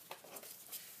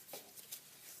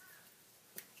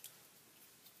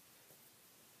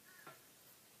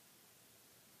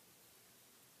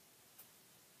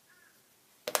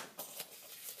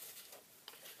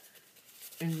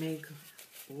 And make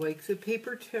like the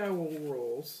paper towel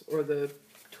rolls or the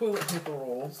toilet paper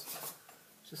rolls,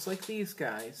 just like these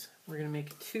guys. We're going to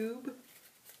make a tube.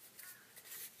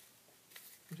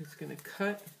 We're just going to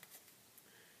cut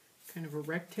kind of a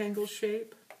rectangle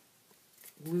shape,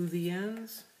 glue the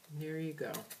ends, and there you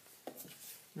go.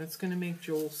 That's going to make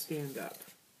Joel stand up.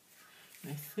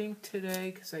 And I think today,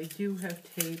 because I do have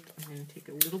tape, I'm going to take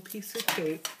a little piece of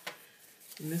tape.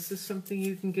 And this is something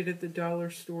you can get at the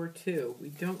dollar store too. We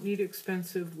don't need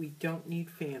expensive, we don't need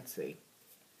fancy.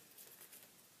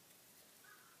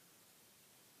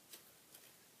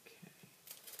 Okay.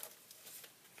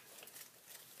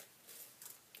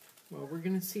 Well, we're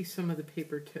going to see some of the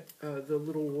paper, the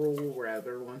little roll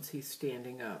rather, once he's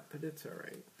standing up, but it's all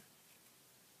right.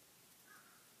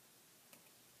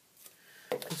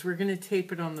 Because we're going to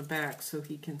tape it on the back so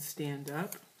he can stand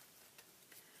up.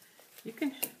 You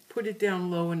can put it down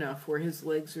low enough where his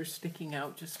legs are sticking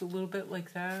out just a little bit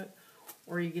like that,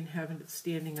 or you can have it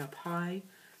standing up high,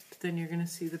 but then you're going to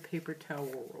see the paper towel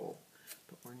roll.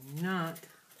 But we're not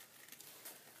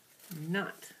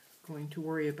going to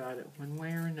worry about it one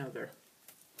way or another.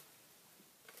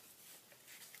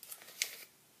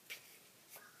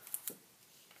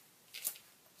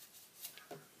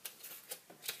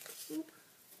 Oop.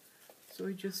 So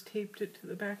we just taped it to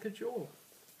the back of Joel.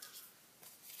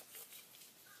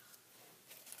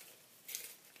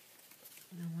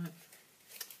 You know what? I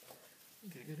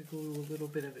think I gotta glue a little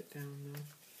bit of it down though.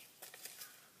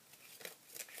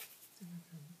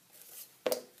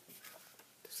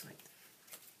 Just like that.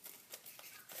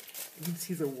 You can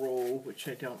see the roll, which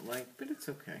I don't like, but it's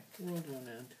okay. Rolled one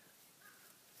end.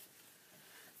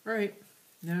 Alright,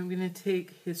 now I'm gonna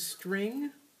take his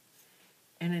string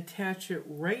and attach it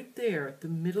right there at the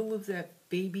middle of that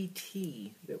baby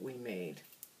T that we made.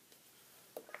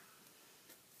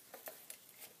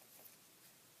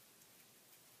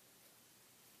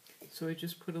 So I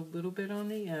just put a little bit on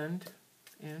the end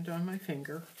and on my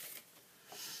finger,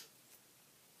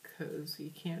 because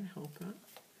you can't help it,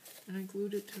 and I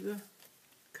glued it to the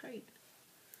kite.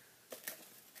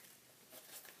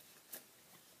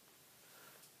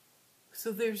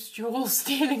 So there's Joel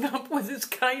standing up with his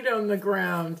kite on the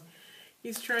ground.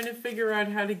 He's trying to figure out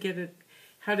how to get it,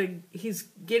 he's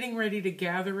getting ready to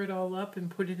gather it all up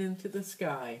and put it into the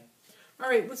sky. All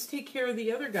right, let's take care of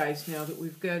the other guys now that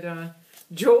we've got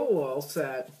Joel all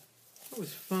set. That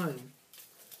was fun.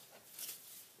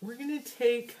 We're gonna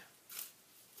take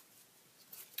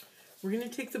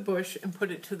the bush and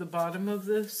put it to the bottom of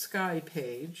the sky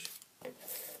page.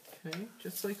 Okay,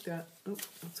 just like that. Oh,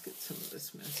 let's get some of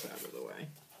this mess out of the way.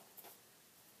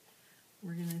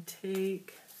 We're going to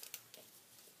take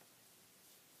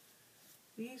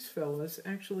these fellas.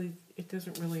 Actually, it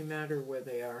doesn't really matter where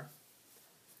they are.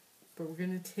 But we're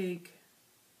going to take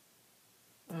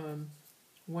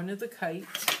one of the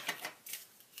kites.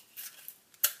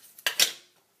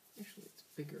 Actually, it's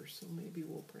bigger, so maybe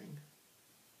we'll bring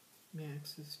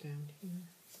Max's down here.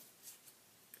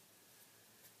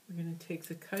 We're going to take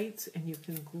the kites, and you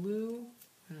can glue.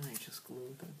 Why don't I just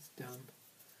glue? That's dumb.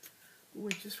 Oh,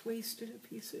 I just wasted a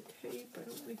piece of tape. I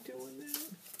don't like doing that.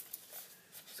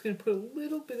 Just going to put a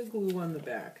little bit of glue on the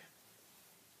back.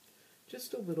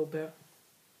 Just a little bit.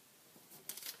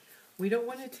 We don't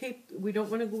want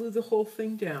to glue the whole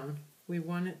thing down. We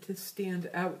want it to stand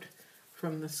out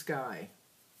from the sky.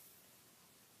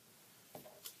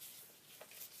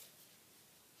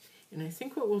 And I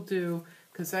think what we'll do,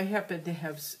 because I happen to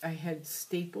have, I had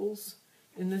staples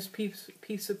in this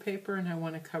piece of paper, and I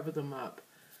want to cover them up.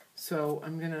 So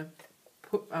I'm going to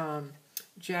put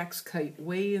Jack's kite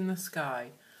way in the sky.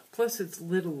 Plus it's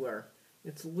littler.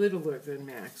 It's littler than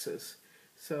Max's.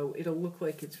 So it'll look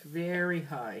like it's very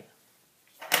high.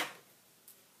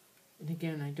 And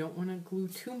again, I don't want to glue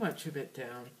too much of it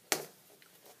down.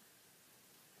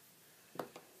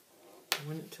 I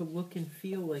want it to look and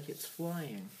feel like it's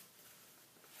flying.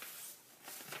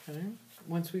 Okay,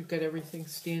 once we've got everything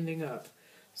standing up.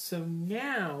 So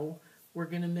now we're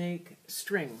going to make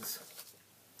strings.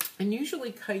 And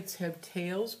usually kites have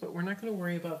tails, but we're not going to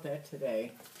worry about that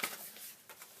today.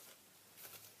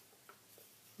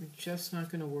 We're just not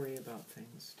going to worry about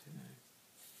things today.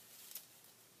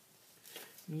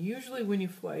 Usually when you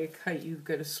fly a kite, you've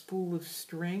got a spool of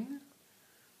string.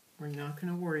 We're not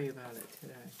going to worry about it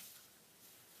today.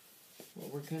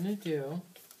 What we're going to do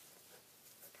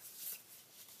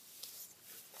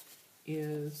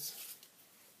is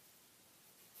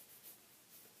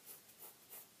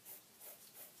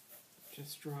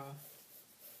just draw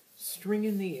string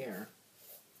in the air,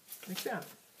 like that.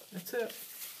 That's it.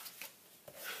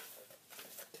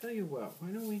 Tell you what, why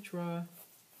don't we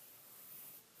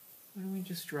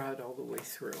just draw it all the way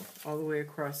through, all the way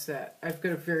across that. I've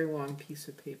got a very long piece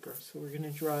of paper, so we're going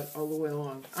to draw it all the way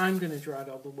along. I'm going to draw it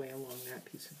all the way along that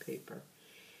piece of paper.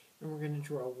 And we're going to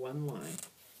draw one line.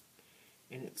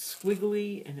 And it's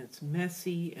squiggly, and it's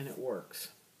messy, and it works.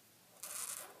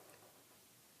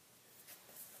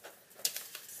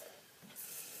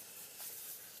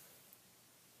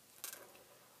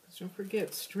 Don't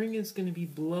forget, string is going to be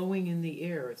blowing in the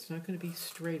air. It's not going to be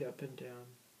straight up and down.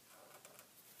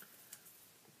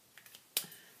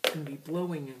 It's going to be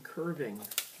blowing and curving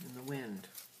in the wind.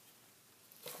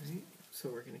 Right? So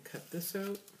we're going to cut this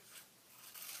out.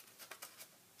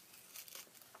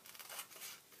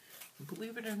 And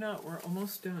believe it or not, we're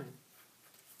almost done.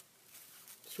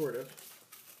 Sort of.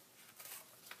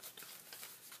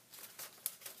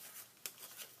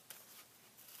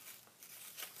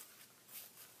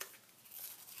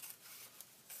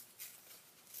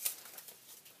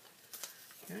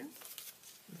 Okay,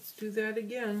 let's do that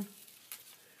again.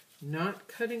 Not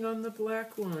cutting on the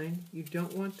black line. You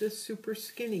don't want this super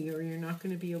skinny or you're not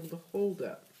going to be able to hold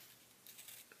up.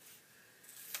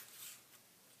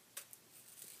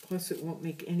 Plus it won't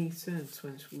make any sense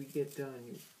once we get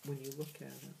done when you look at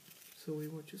it. So we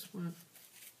will just want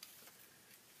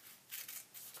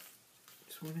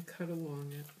to cut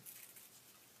along it.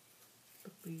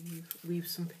 But leave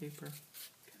some paper.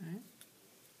 Okay.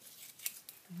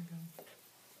 There we go.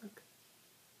 Look.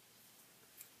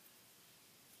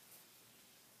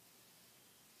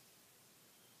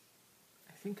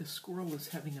 I think a squirrel is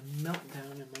having a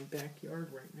meltdown in my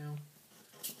backyard right now.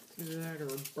 It's either that or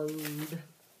a bird.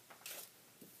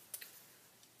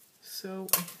 So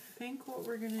I think what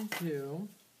we're going to do,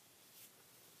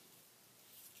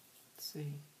 let's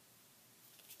see.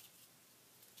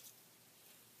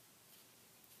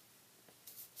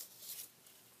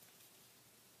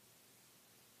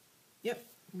 Yep,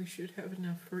 we should have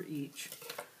enough for each.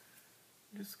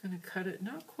 I'm just going to cut it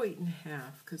not quite in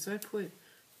half because I put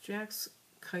Jack's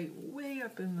kite way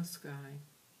up in the sky.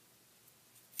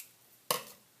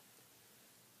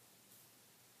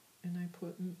 And I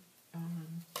put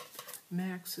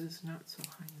Max's not so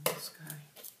high in the sky.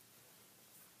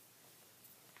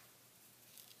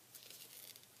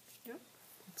 Yep,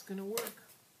 it's going to work.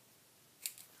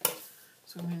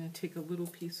 So I'm going to take a little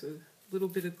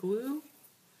bit of glue,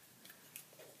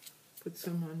 put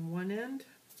some on one end.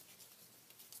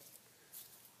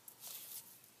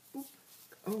 Oop.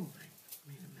 Oh my,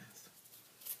 made a mess.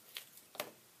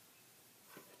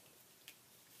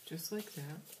 Just like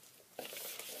that.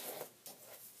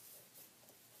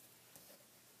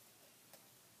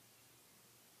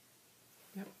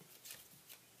 Yep.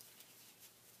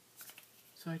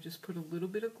 So I just put a little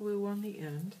bit of glue on the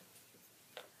end.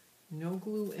 No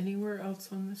glue anywhere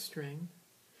else on the string.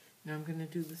 Now I'm going to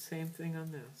do the same thing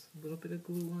on this. A little bit of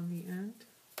glue on the end.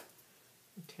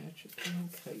 Attach it to my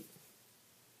kite.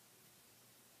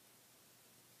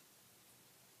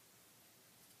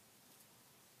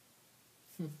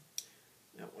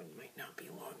 That one might not be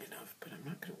long enough, but I'm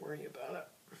not going to worry about it.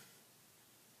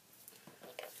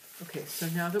 Okay, so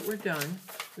now that we're done,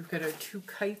 we've got our two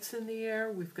kites in the air.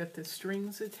 We've got the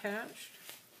strings attached.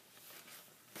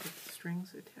 Get the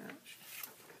strings attached.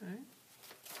 Okay.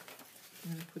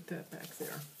 I'm going to put that back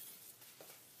there.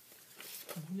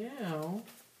 Now,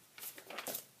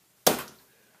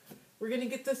 we're going to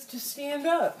get this to stand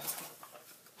up.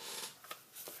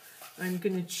 I'm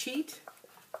going to cheat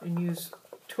and use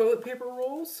toilet paper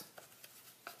rolls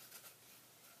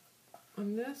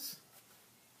on this.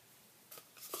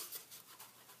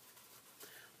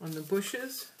 On the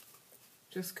bushes,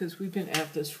 just because we've been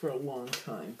at this for a long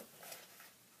time.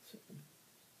 So,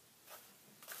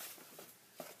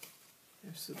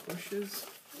 there's the bushes.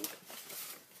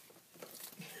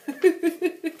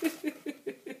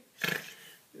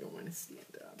 You don't want to stand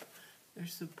up.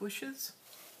 There's the bushes.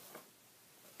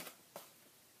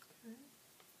 Okay.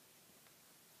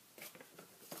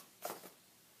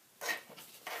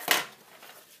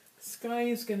 Sky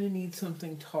is going to need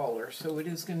something taller, so it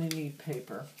is going to need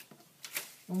paper.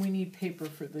 And we need paper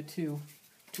for the two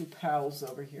pals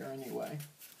over here anyway.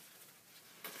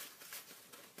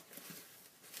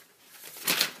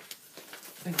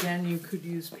 Again, you could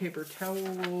use paper towel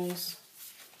rolls.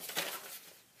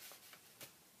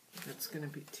 That's going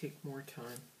to take more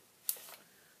time.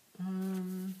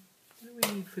 What do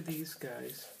we need for these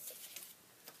guys?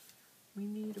 We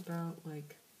need about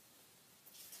like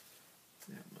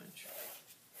that much.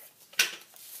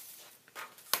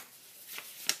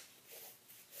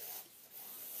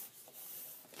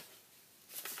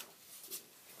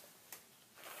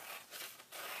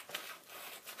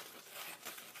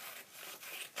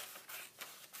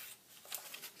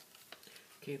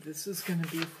 Okay, this is going to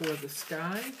be for the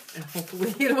sky, and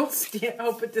hopefully it'll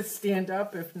help it to stand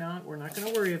up. If not, we're not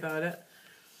going to worry about it.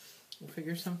 We'll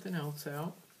figure something else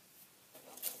out.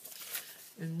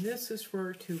 And this is for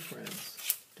our two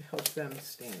friends, to help them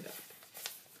stand up.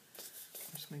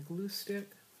 There's my glue stick.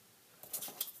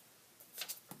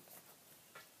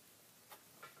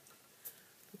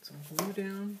 Put some glue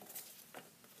down.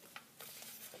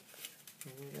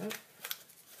 Glue it up.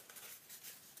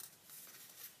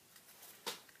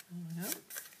 Glue it up.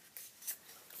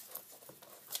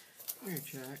 Here,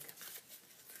 Jack.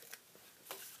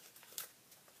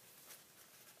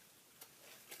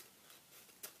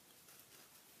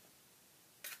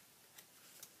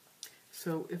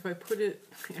 So if I put it,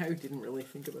 I didn't really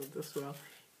think about this well.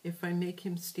 If I make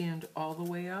him stand all the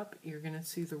way up, you're going to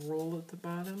see the roll at the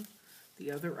bottom.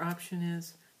 The other option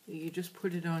is that you just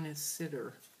put it on his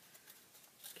sitter.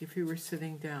 If he were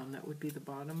sitting down, that would be the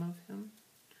bottom of him.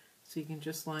 So you can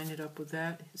just line it up with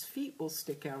that. His feet will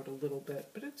stick out a little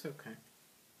bit, but it's okay.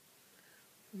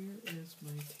 Where is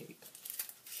my tape?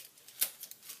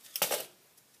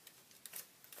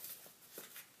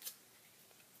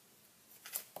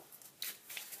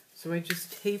 So I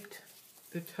just taped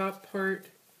the top part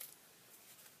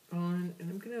on, and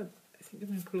I think I'm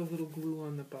gonna put a little glue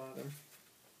on the bottom.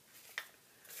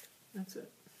 That's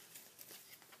it.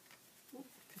 Oh,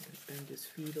 I think I bend his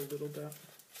feet a little bit.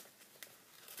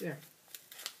 There.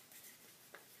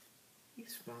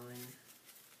 He's fine.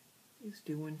 He's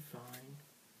doing fine.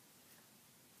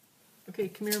 Okay,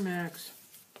 come here, Max.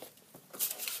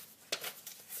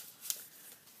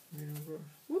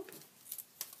 Whoop.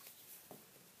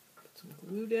 Put some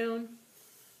glue down.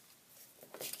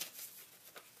 It's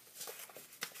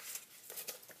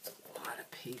a lot of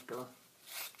paper.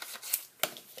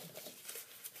 Put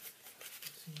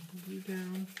some glue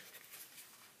down.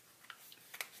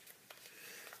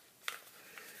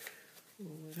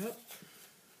 it up.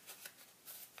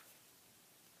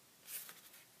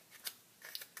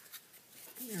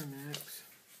 Come here, Max.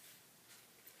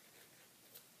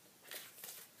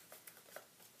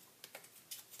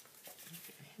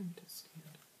 Get him to stand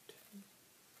up too.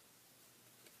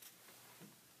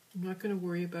 I'm not going to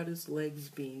worry about his legs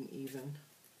being even.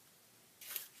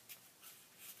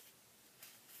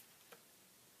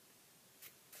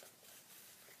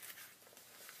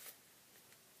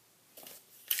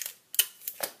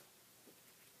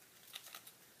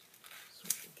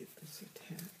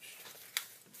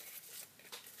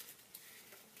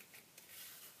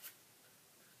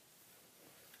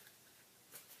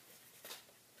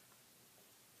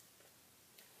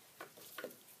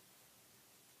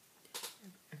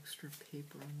 Extra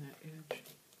paper on that edge.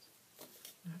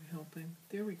 Not helping.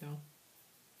 There we go.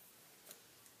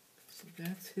 So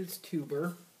that's his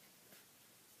tuber.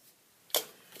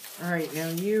 Alright, now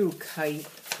you kite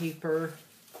paper.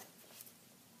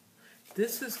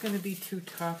 This is going to be too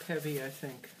top heavy, I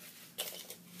think,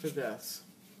 for this.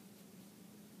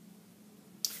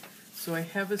 So I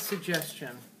have a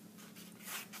suggestion.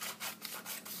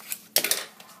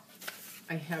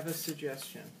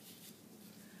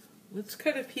 Let's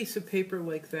cut a piece of paper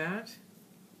like that.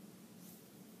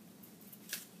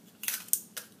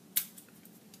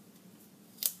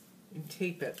 And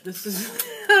tape it. This is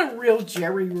a real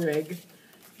jerry rig,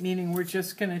 meaning we're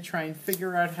just going to try and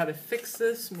figure out how to fix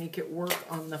this, make it work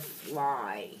on the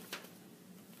fly.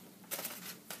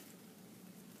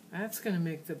 That's going to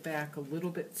make the back a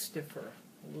little bit stiffer,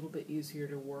 a little bit easier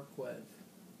to work with.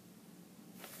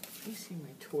 Let me see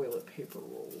my toilet paper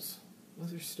rolls.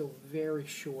 Those are still very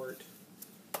short.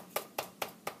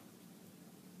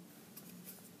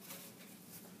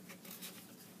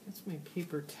 That's my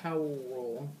paper towel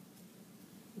roll.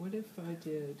 What if I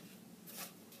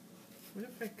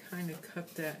kind of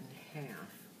cut that in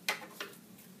half?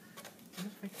 What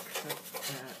if I cut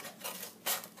that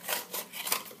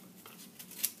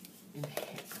in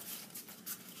half?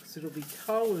 Because it'll be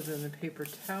taller than the paper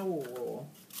towel roll.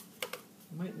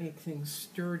 It might make things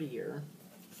sturdier.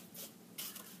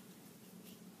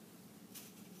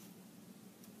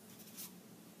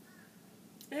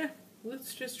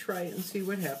 Let's just try it and see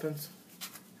what happens.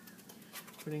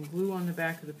 Putting glue on the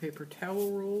back of the paper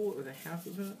towel roll, or the half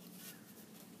of it.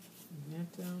 And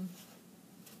that down.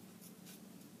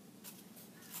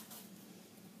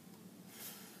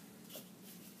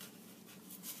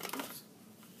 Oops.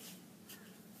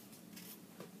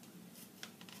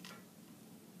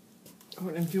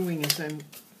 What I'm doing is I'm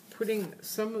putting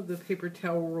some of the paper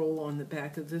towel roll on the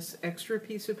back of this extra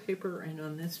piece of paper and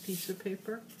on this piece of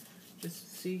paper.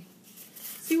 Just to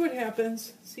see what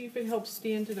happens. See if it helps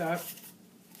stand it up.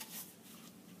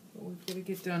 But we've got to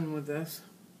get done with this.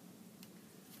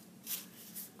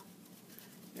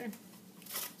 There.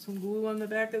 Some glue on the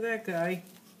back of that guy.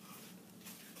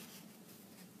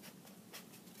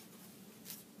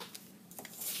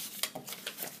 I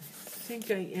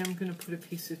think I am going to put a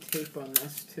piece of tape on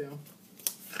this too.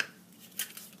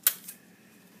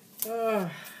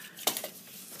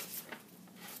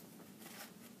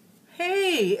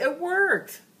 Hey, it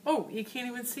worked! Oh, you can't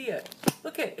even see it.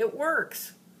 Look it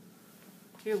works.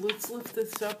 Here, let's lift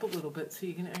this up a little bit so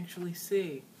you can actually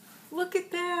see. Look at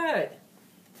that!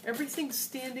 Everything's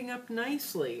standing up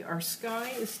nicely. Our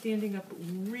sky is standing up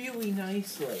really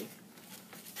nicely.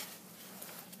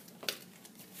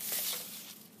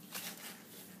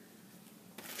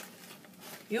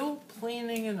 Ill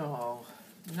planning and all.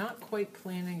 Not quite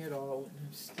planning at all.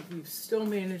 We've still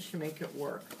managed to make it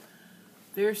work.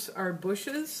 There's our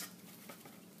bushes.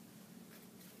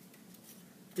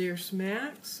 There's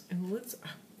Max. And let's...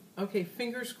 Okay,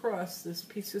 fingers crossed this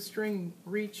piece of string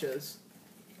reaches.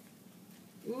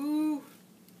 Ooh.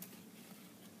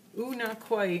 Ooh, not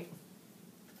quite.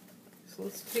 So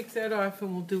let's take that off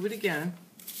and we'll do it again.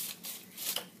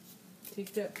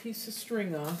 Take that piece of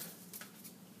string off.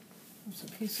 There's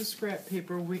a piece of scrap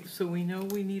paper, so we know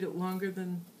we need it longer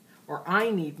than... Or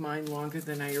I need mine longer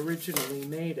than I originally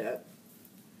made it.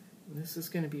 And this is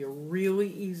going to be a really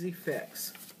easy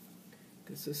fix,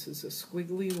 because this is a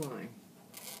squiggly line.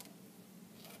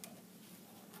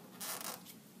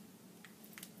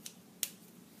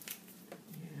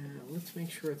 Yeah, let's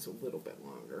make sure it's a little bit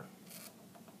longer.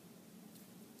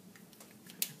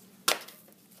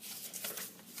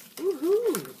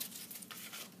 Woohoo!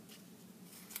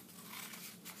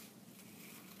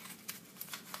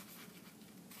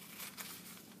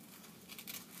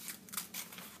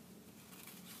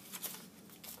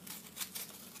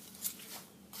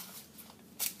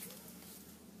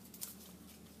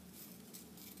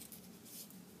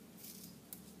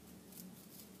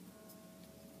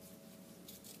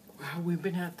 Wow, we've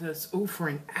been at this, for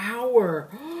an hour.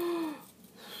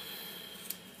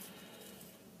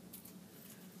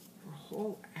 For a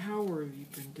whole hour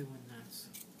you've been doing this.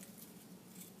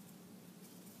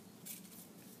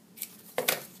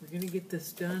 We're going to get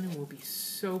this done and we'll be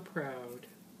so proud.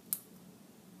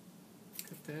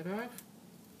 Cut that off.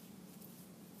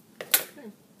 Okay.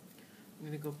 I'm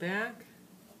going to go back,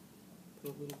 put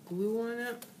a little glue on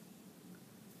it,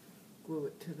 glue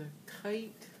it to the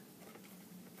kite.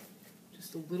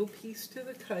 Just a little piece to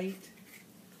the kite.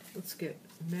 Let's get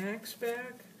Max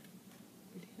back.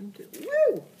 Get him to,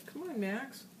 woo! Come on,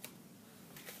 Max.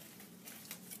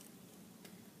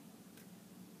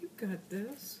 You got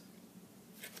this.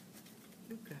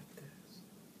 You got this.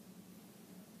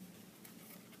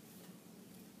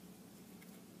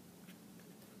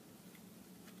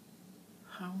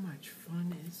 How much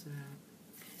fun is that?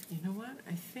 You know what?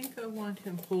 I think I want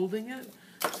him holding it,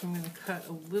 so I'm going to cut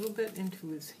a little bit into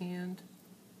his hand,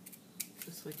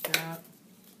 just like that.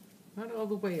 Not all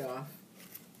the way off.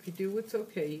 If you do, it's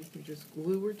okay. You can just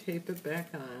glue or tape it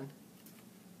back on.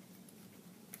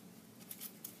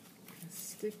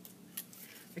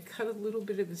 I cut a little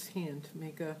bit of his hand to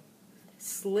make a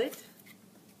slit.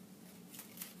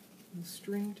 The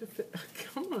string to fit.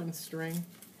 Come on, string.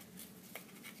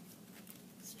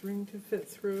 String to fit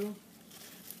through.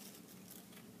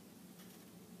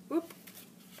 Whoop.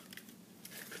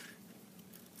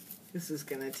 This is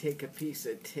going to take a piece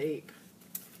of tape.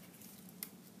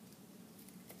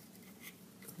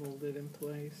 Hold it in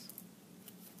place.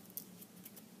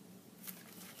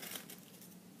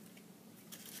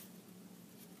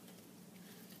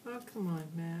 Oh, come on,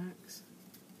 Max.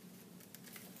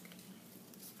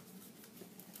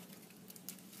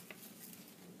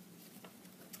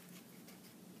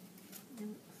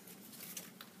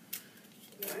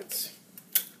 That's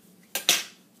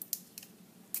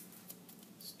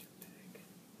too big.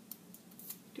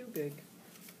 Too big.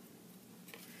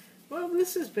 Well,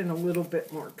 this has been a little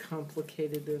bit more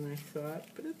complicated than I thought,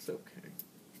 but it's okay.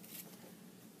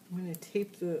 I'm going to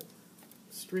tape the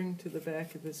string to the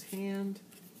back of his hand.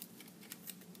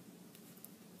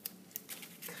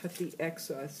 Cut the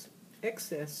excess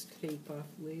tape off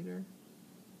later.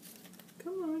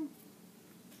 Come on.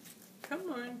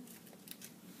 Come on.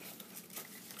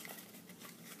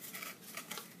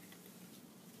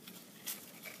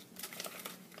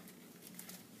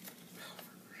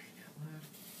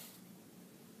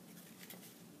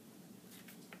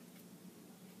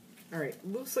 Alright,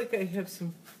 looks like I have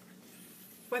some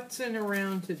futzing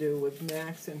around to do with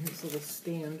Max and his little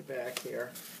stand back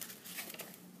here.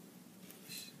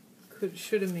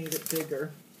 Should have made it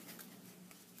bigger.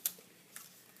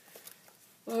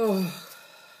 Oh,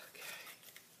 okay.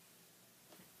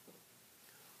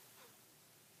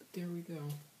 But there we go.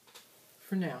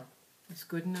 For now. That's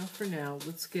good enough for now.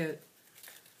 Let's get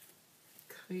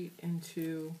kite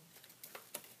into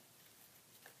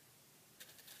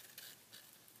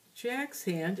Jack's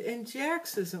hand, and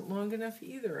Jack's isn't long enough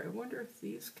either. I wonder if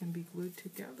these can be glued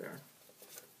together.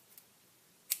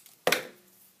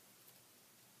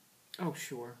 Oh,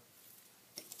 sure.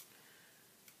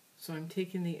 So I'm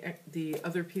taking the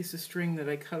other piece of string that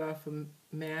I cut off of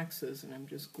Max's, and I'm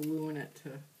just gluing it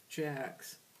to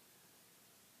Jack's.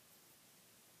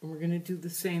 And we're going to do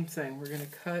the same thing. We're going to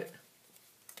cut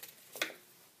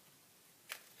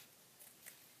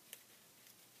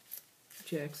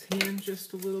Jack's hand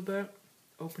just a little bit.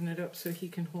 Open it up so he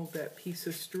can hold that piece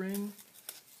of string.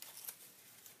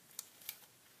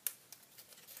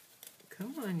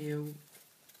 Come on, you.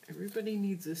 Everybody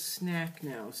needs a snack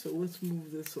now, so let's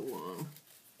move this along.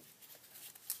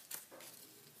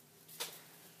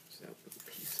 There's that little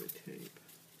piece of tape.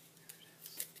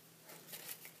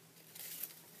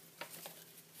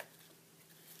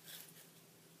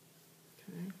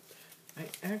 There it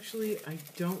is. Okay. I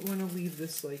don't want to leave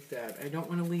this like that. I don't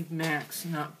want to leave Max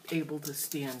not able to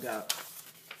stand up.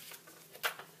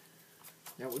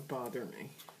 That would bother me.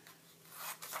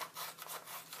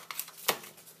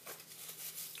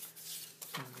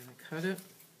 Cut it.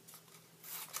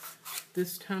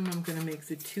 This time I'm going to make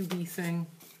the 2B thing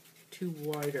too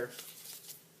wider.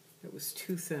 It was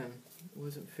too thin. It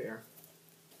wasn't fair.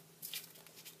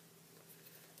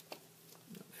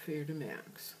 Not fair to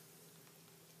Max.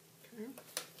 Okay.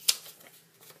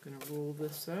 I'm going to roll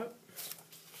this up.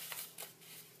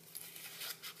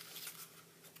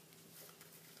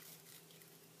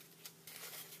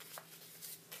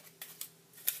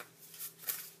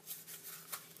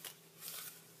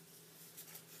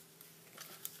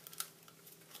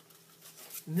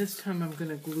 And this time I'm going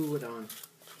to glue it on.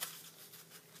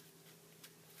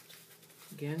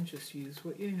 Again, just use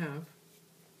what you have.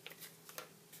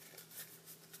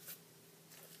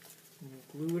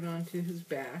 glue it onto his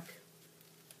back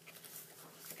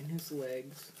and his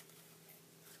legs.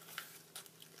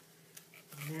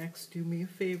 Next, do me a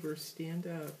favor, stand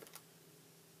up.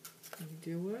 Can you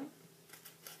do it?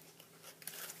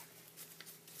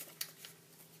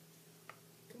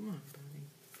 Come on, buddy.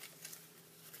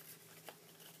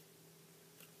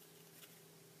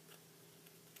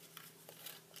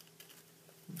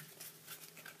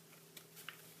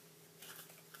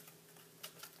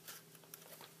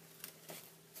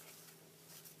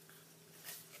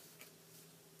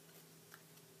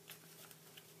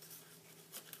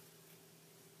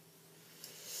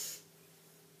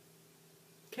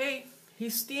 Okay,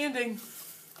 he's standing.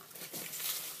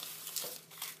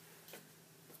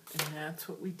 And that's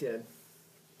what we did.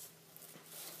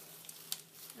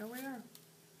 There we are.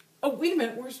 Oh, wait a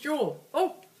minute, where's Joel?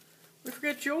 Oh, we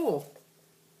forgot Joel.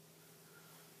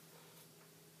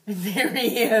 And there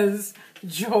he is,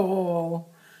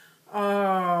 Joel.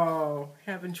 Oh,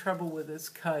 having trouble with his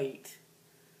kite.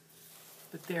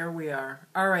 But there we are.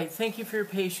 All right, thank you for your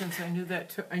patience. I know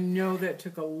that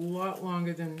took a lot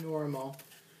longer than normal,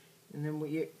 and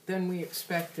than we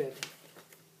expected.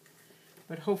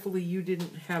 But hopefully you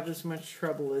didn't have as much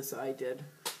trouble as I did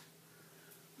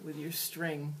with your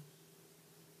string.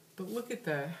 But look at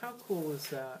that. How cool is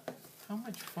that? How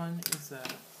much fun is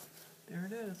that? There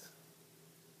it is.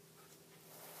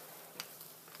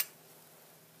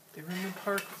 They're in the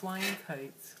park flying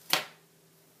kites.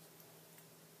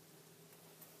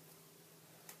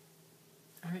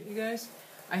 All right, you guys.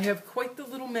 I have quite the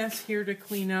little mess here to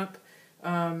clean up.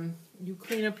 You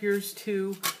clean up yours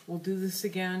too. We'll do this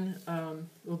again.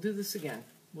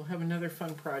 We'll have another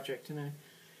fun project, and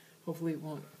hopefully it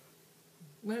won't.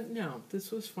 Well, no,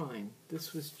 this was fine.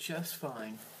 This was just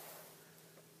fine.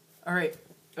 All right,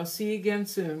 I'll see you again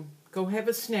soon. Go have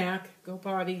a snack. Go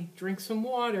potty. Drink some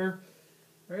water.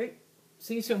 All right,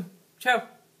 see you soon. Ciao.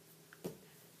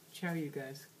 Ciao, you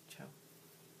guys.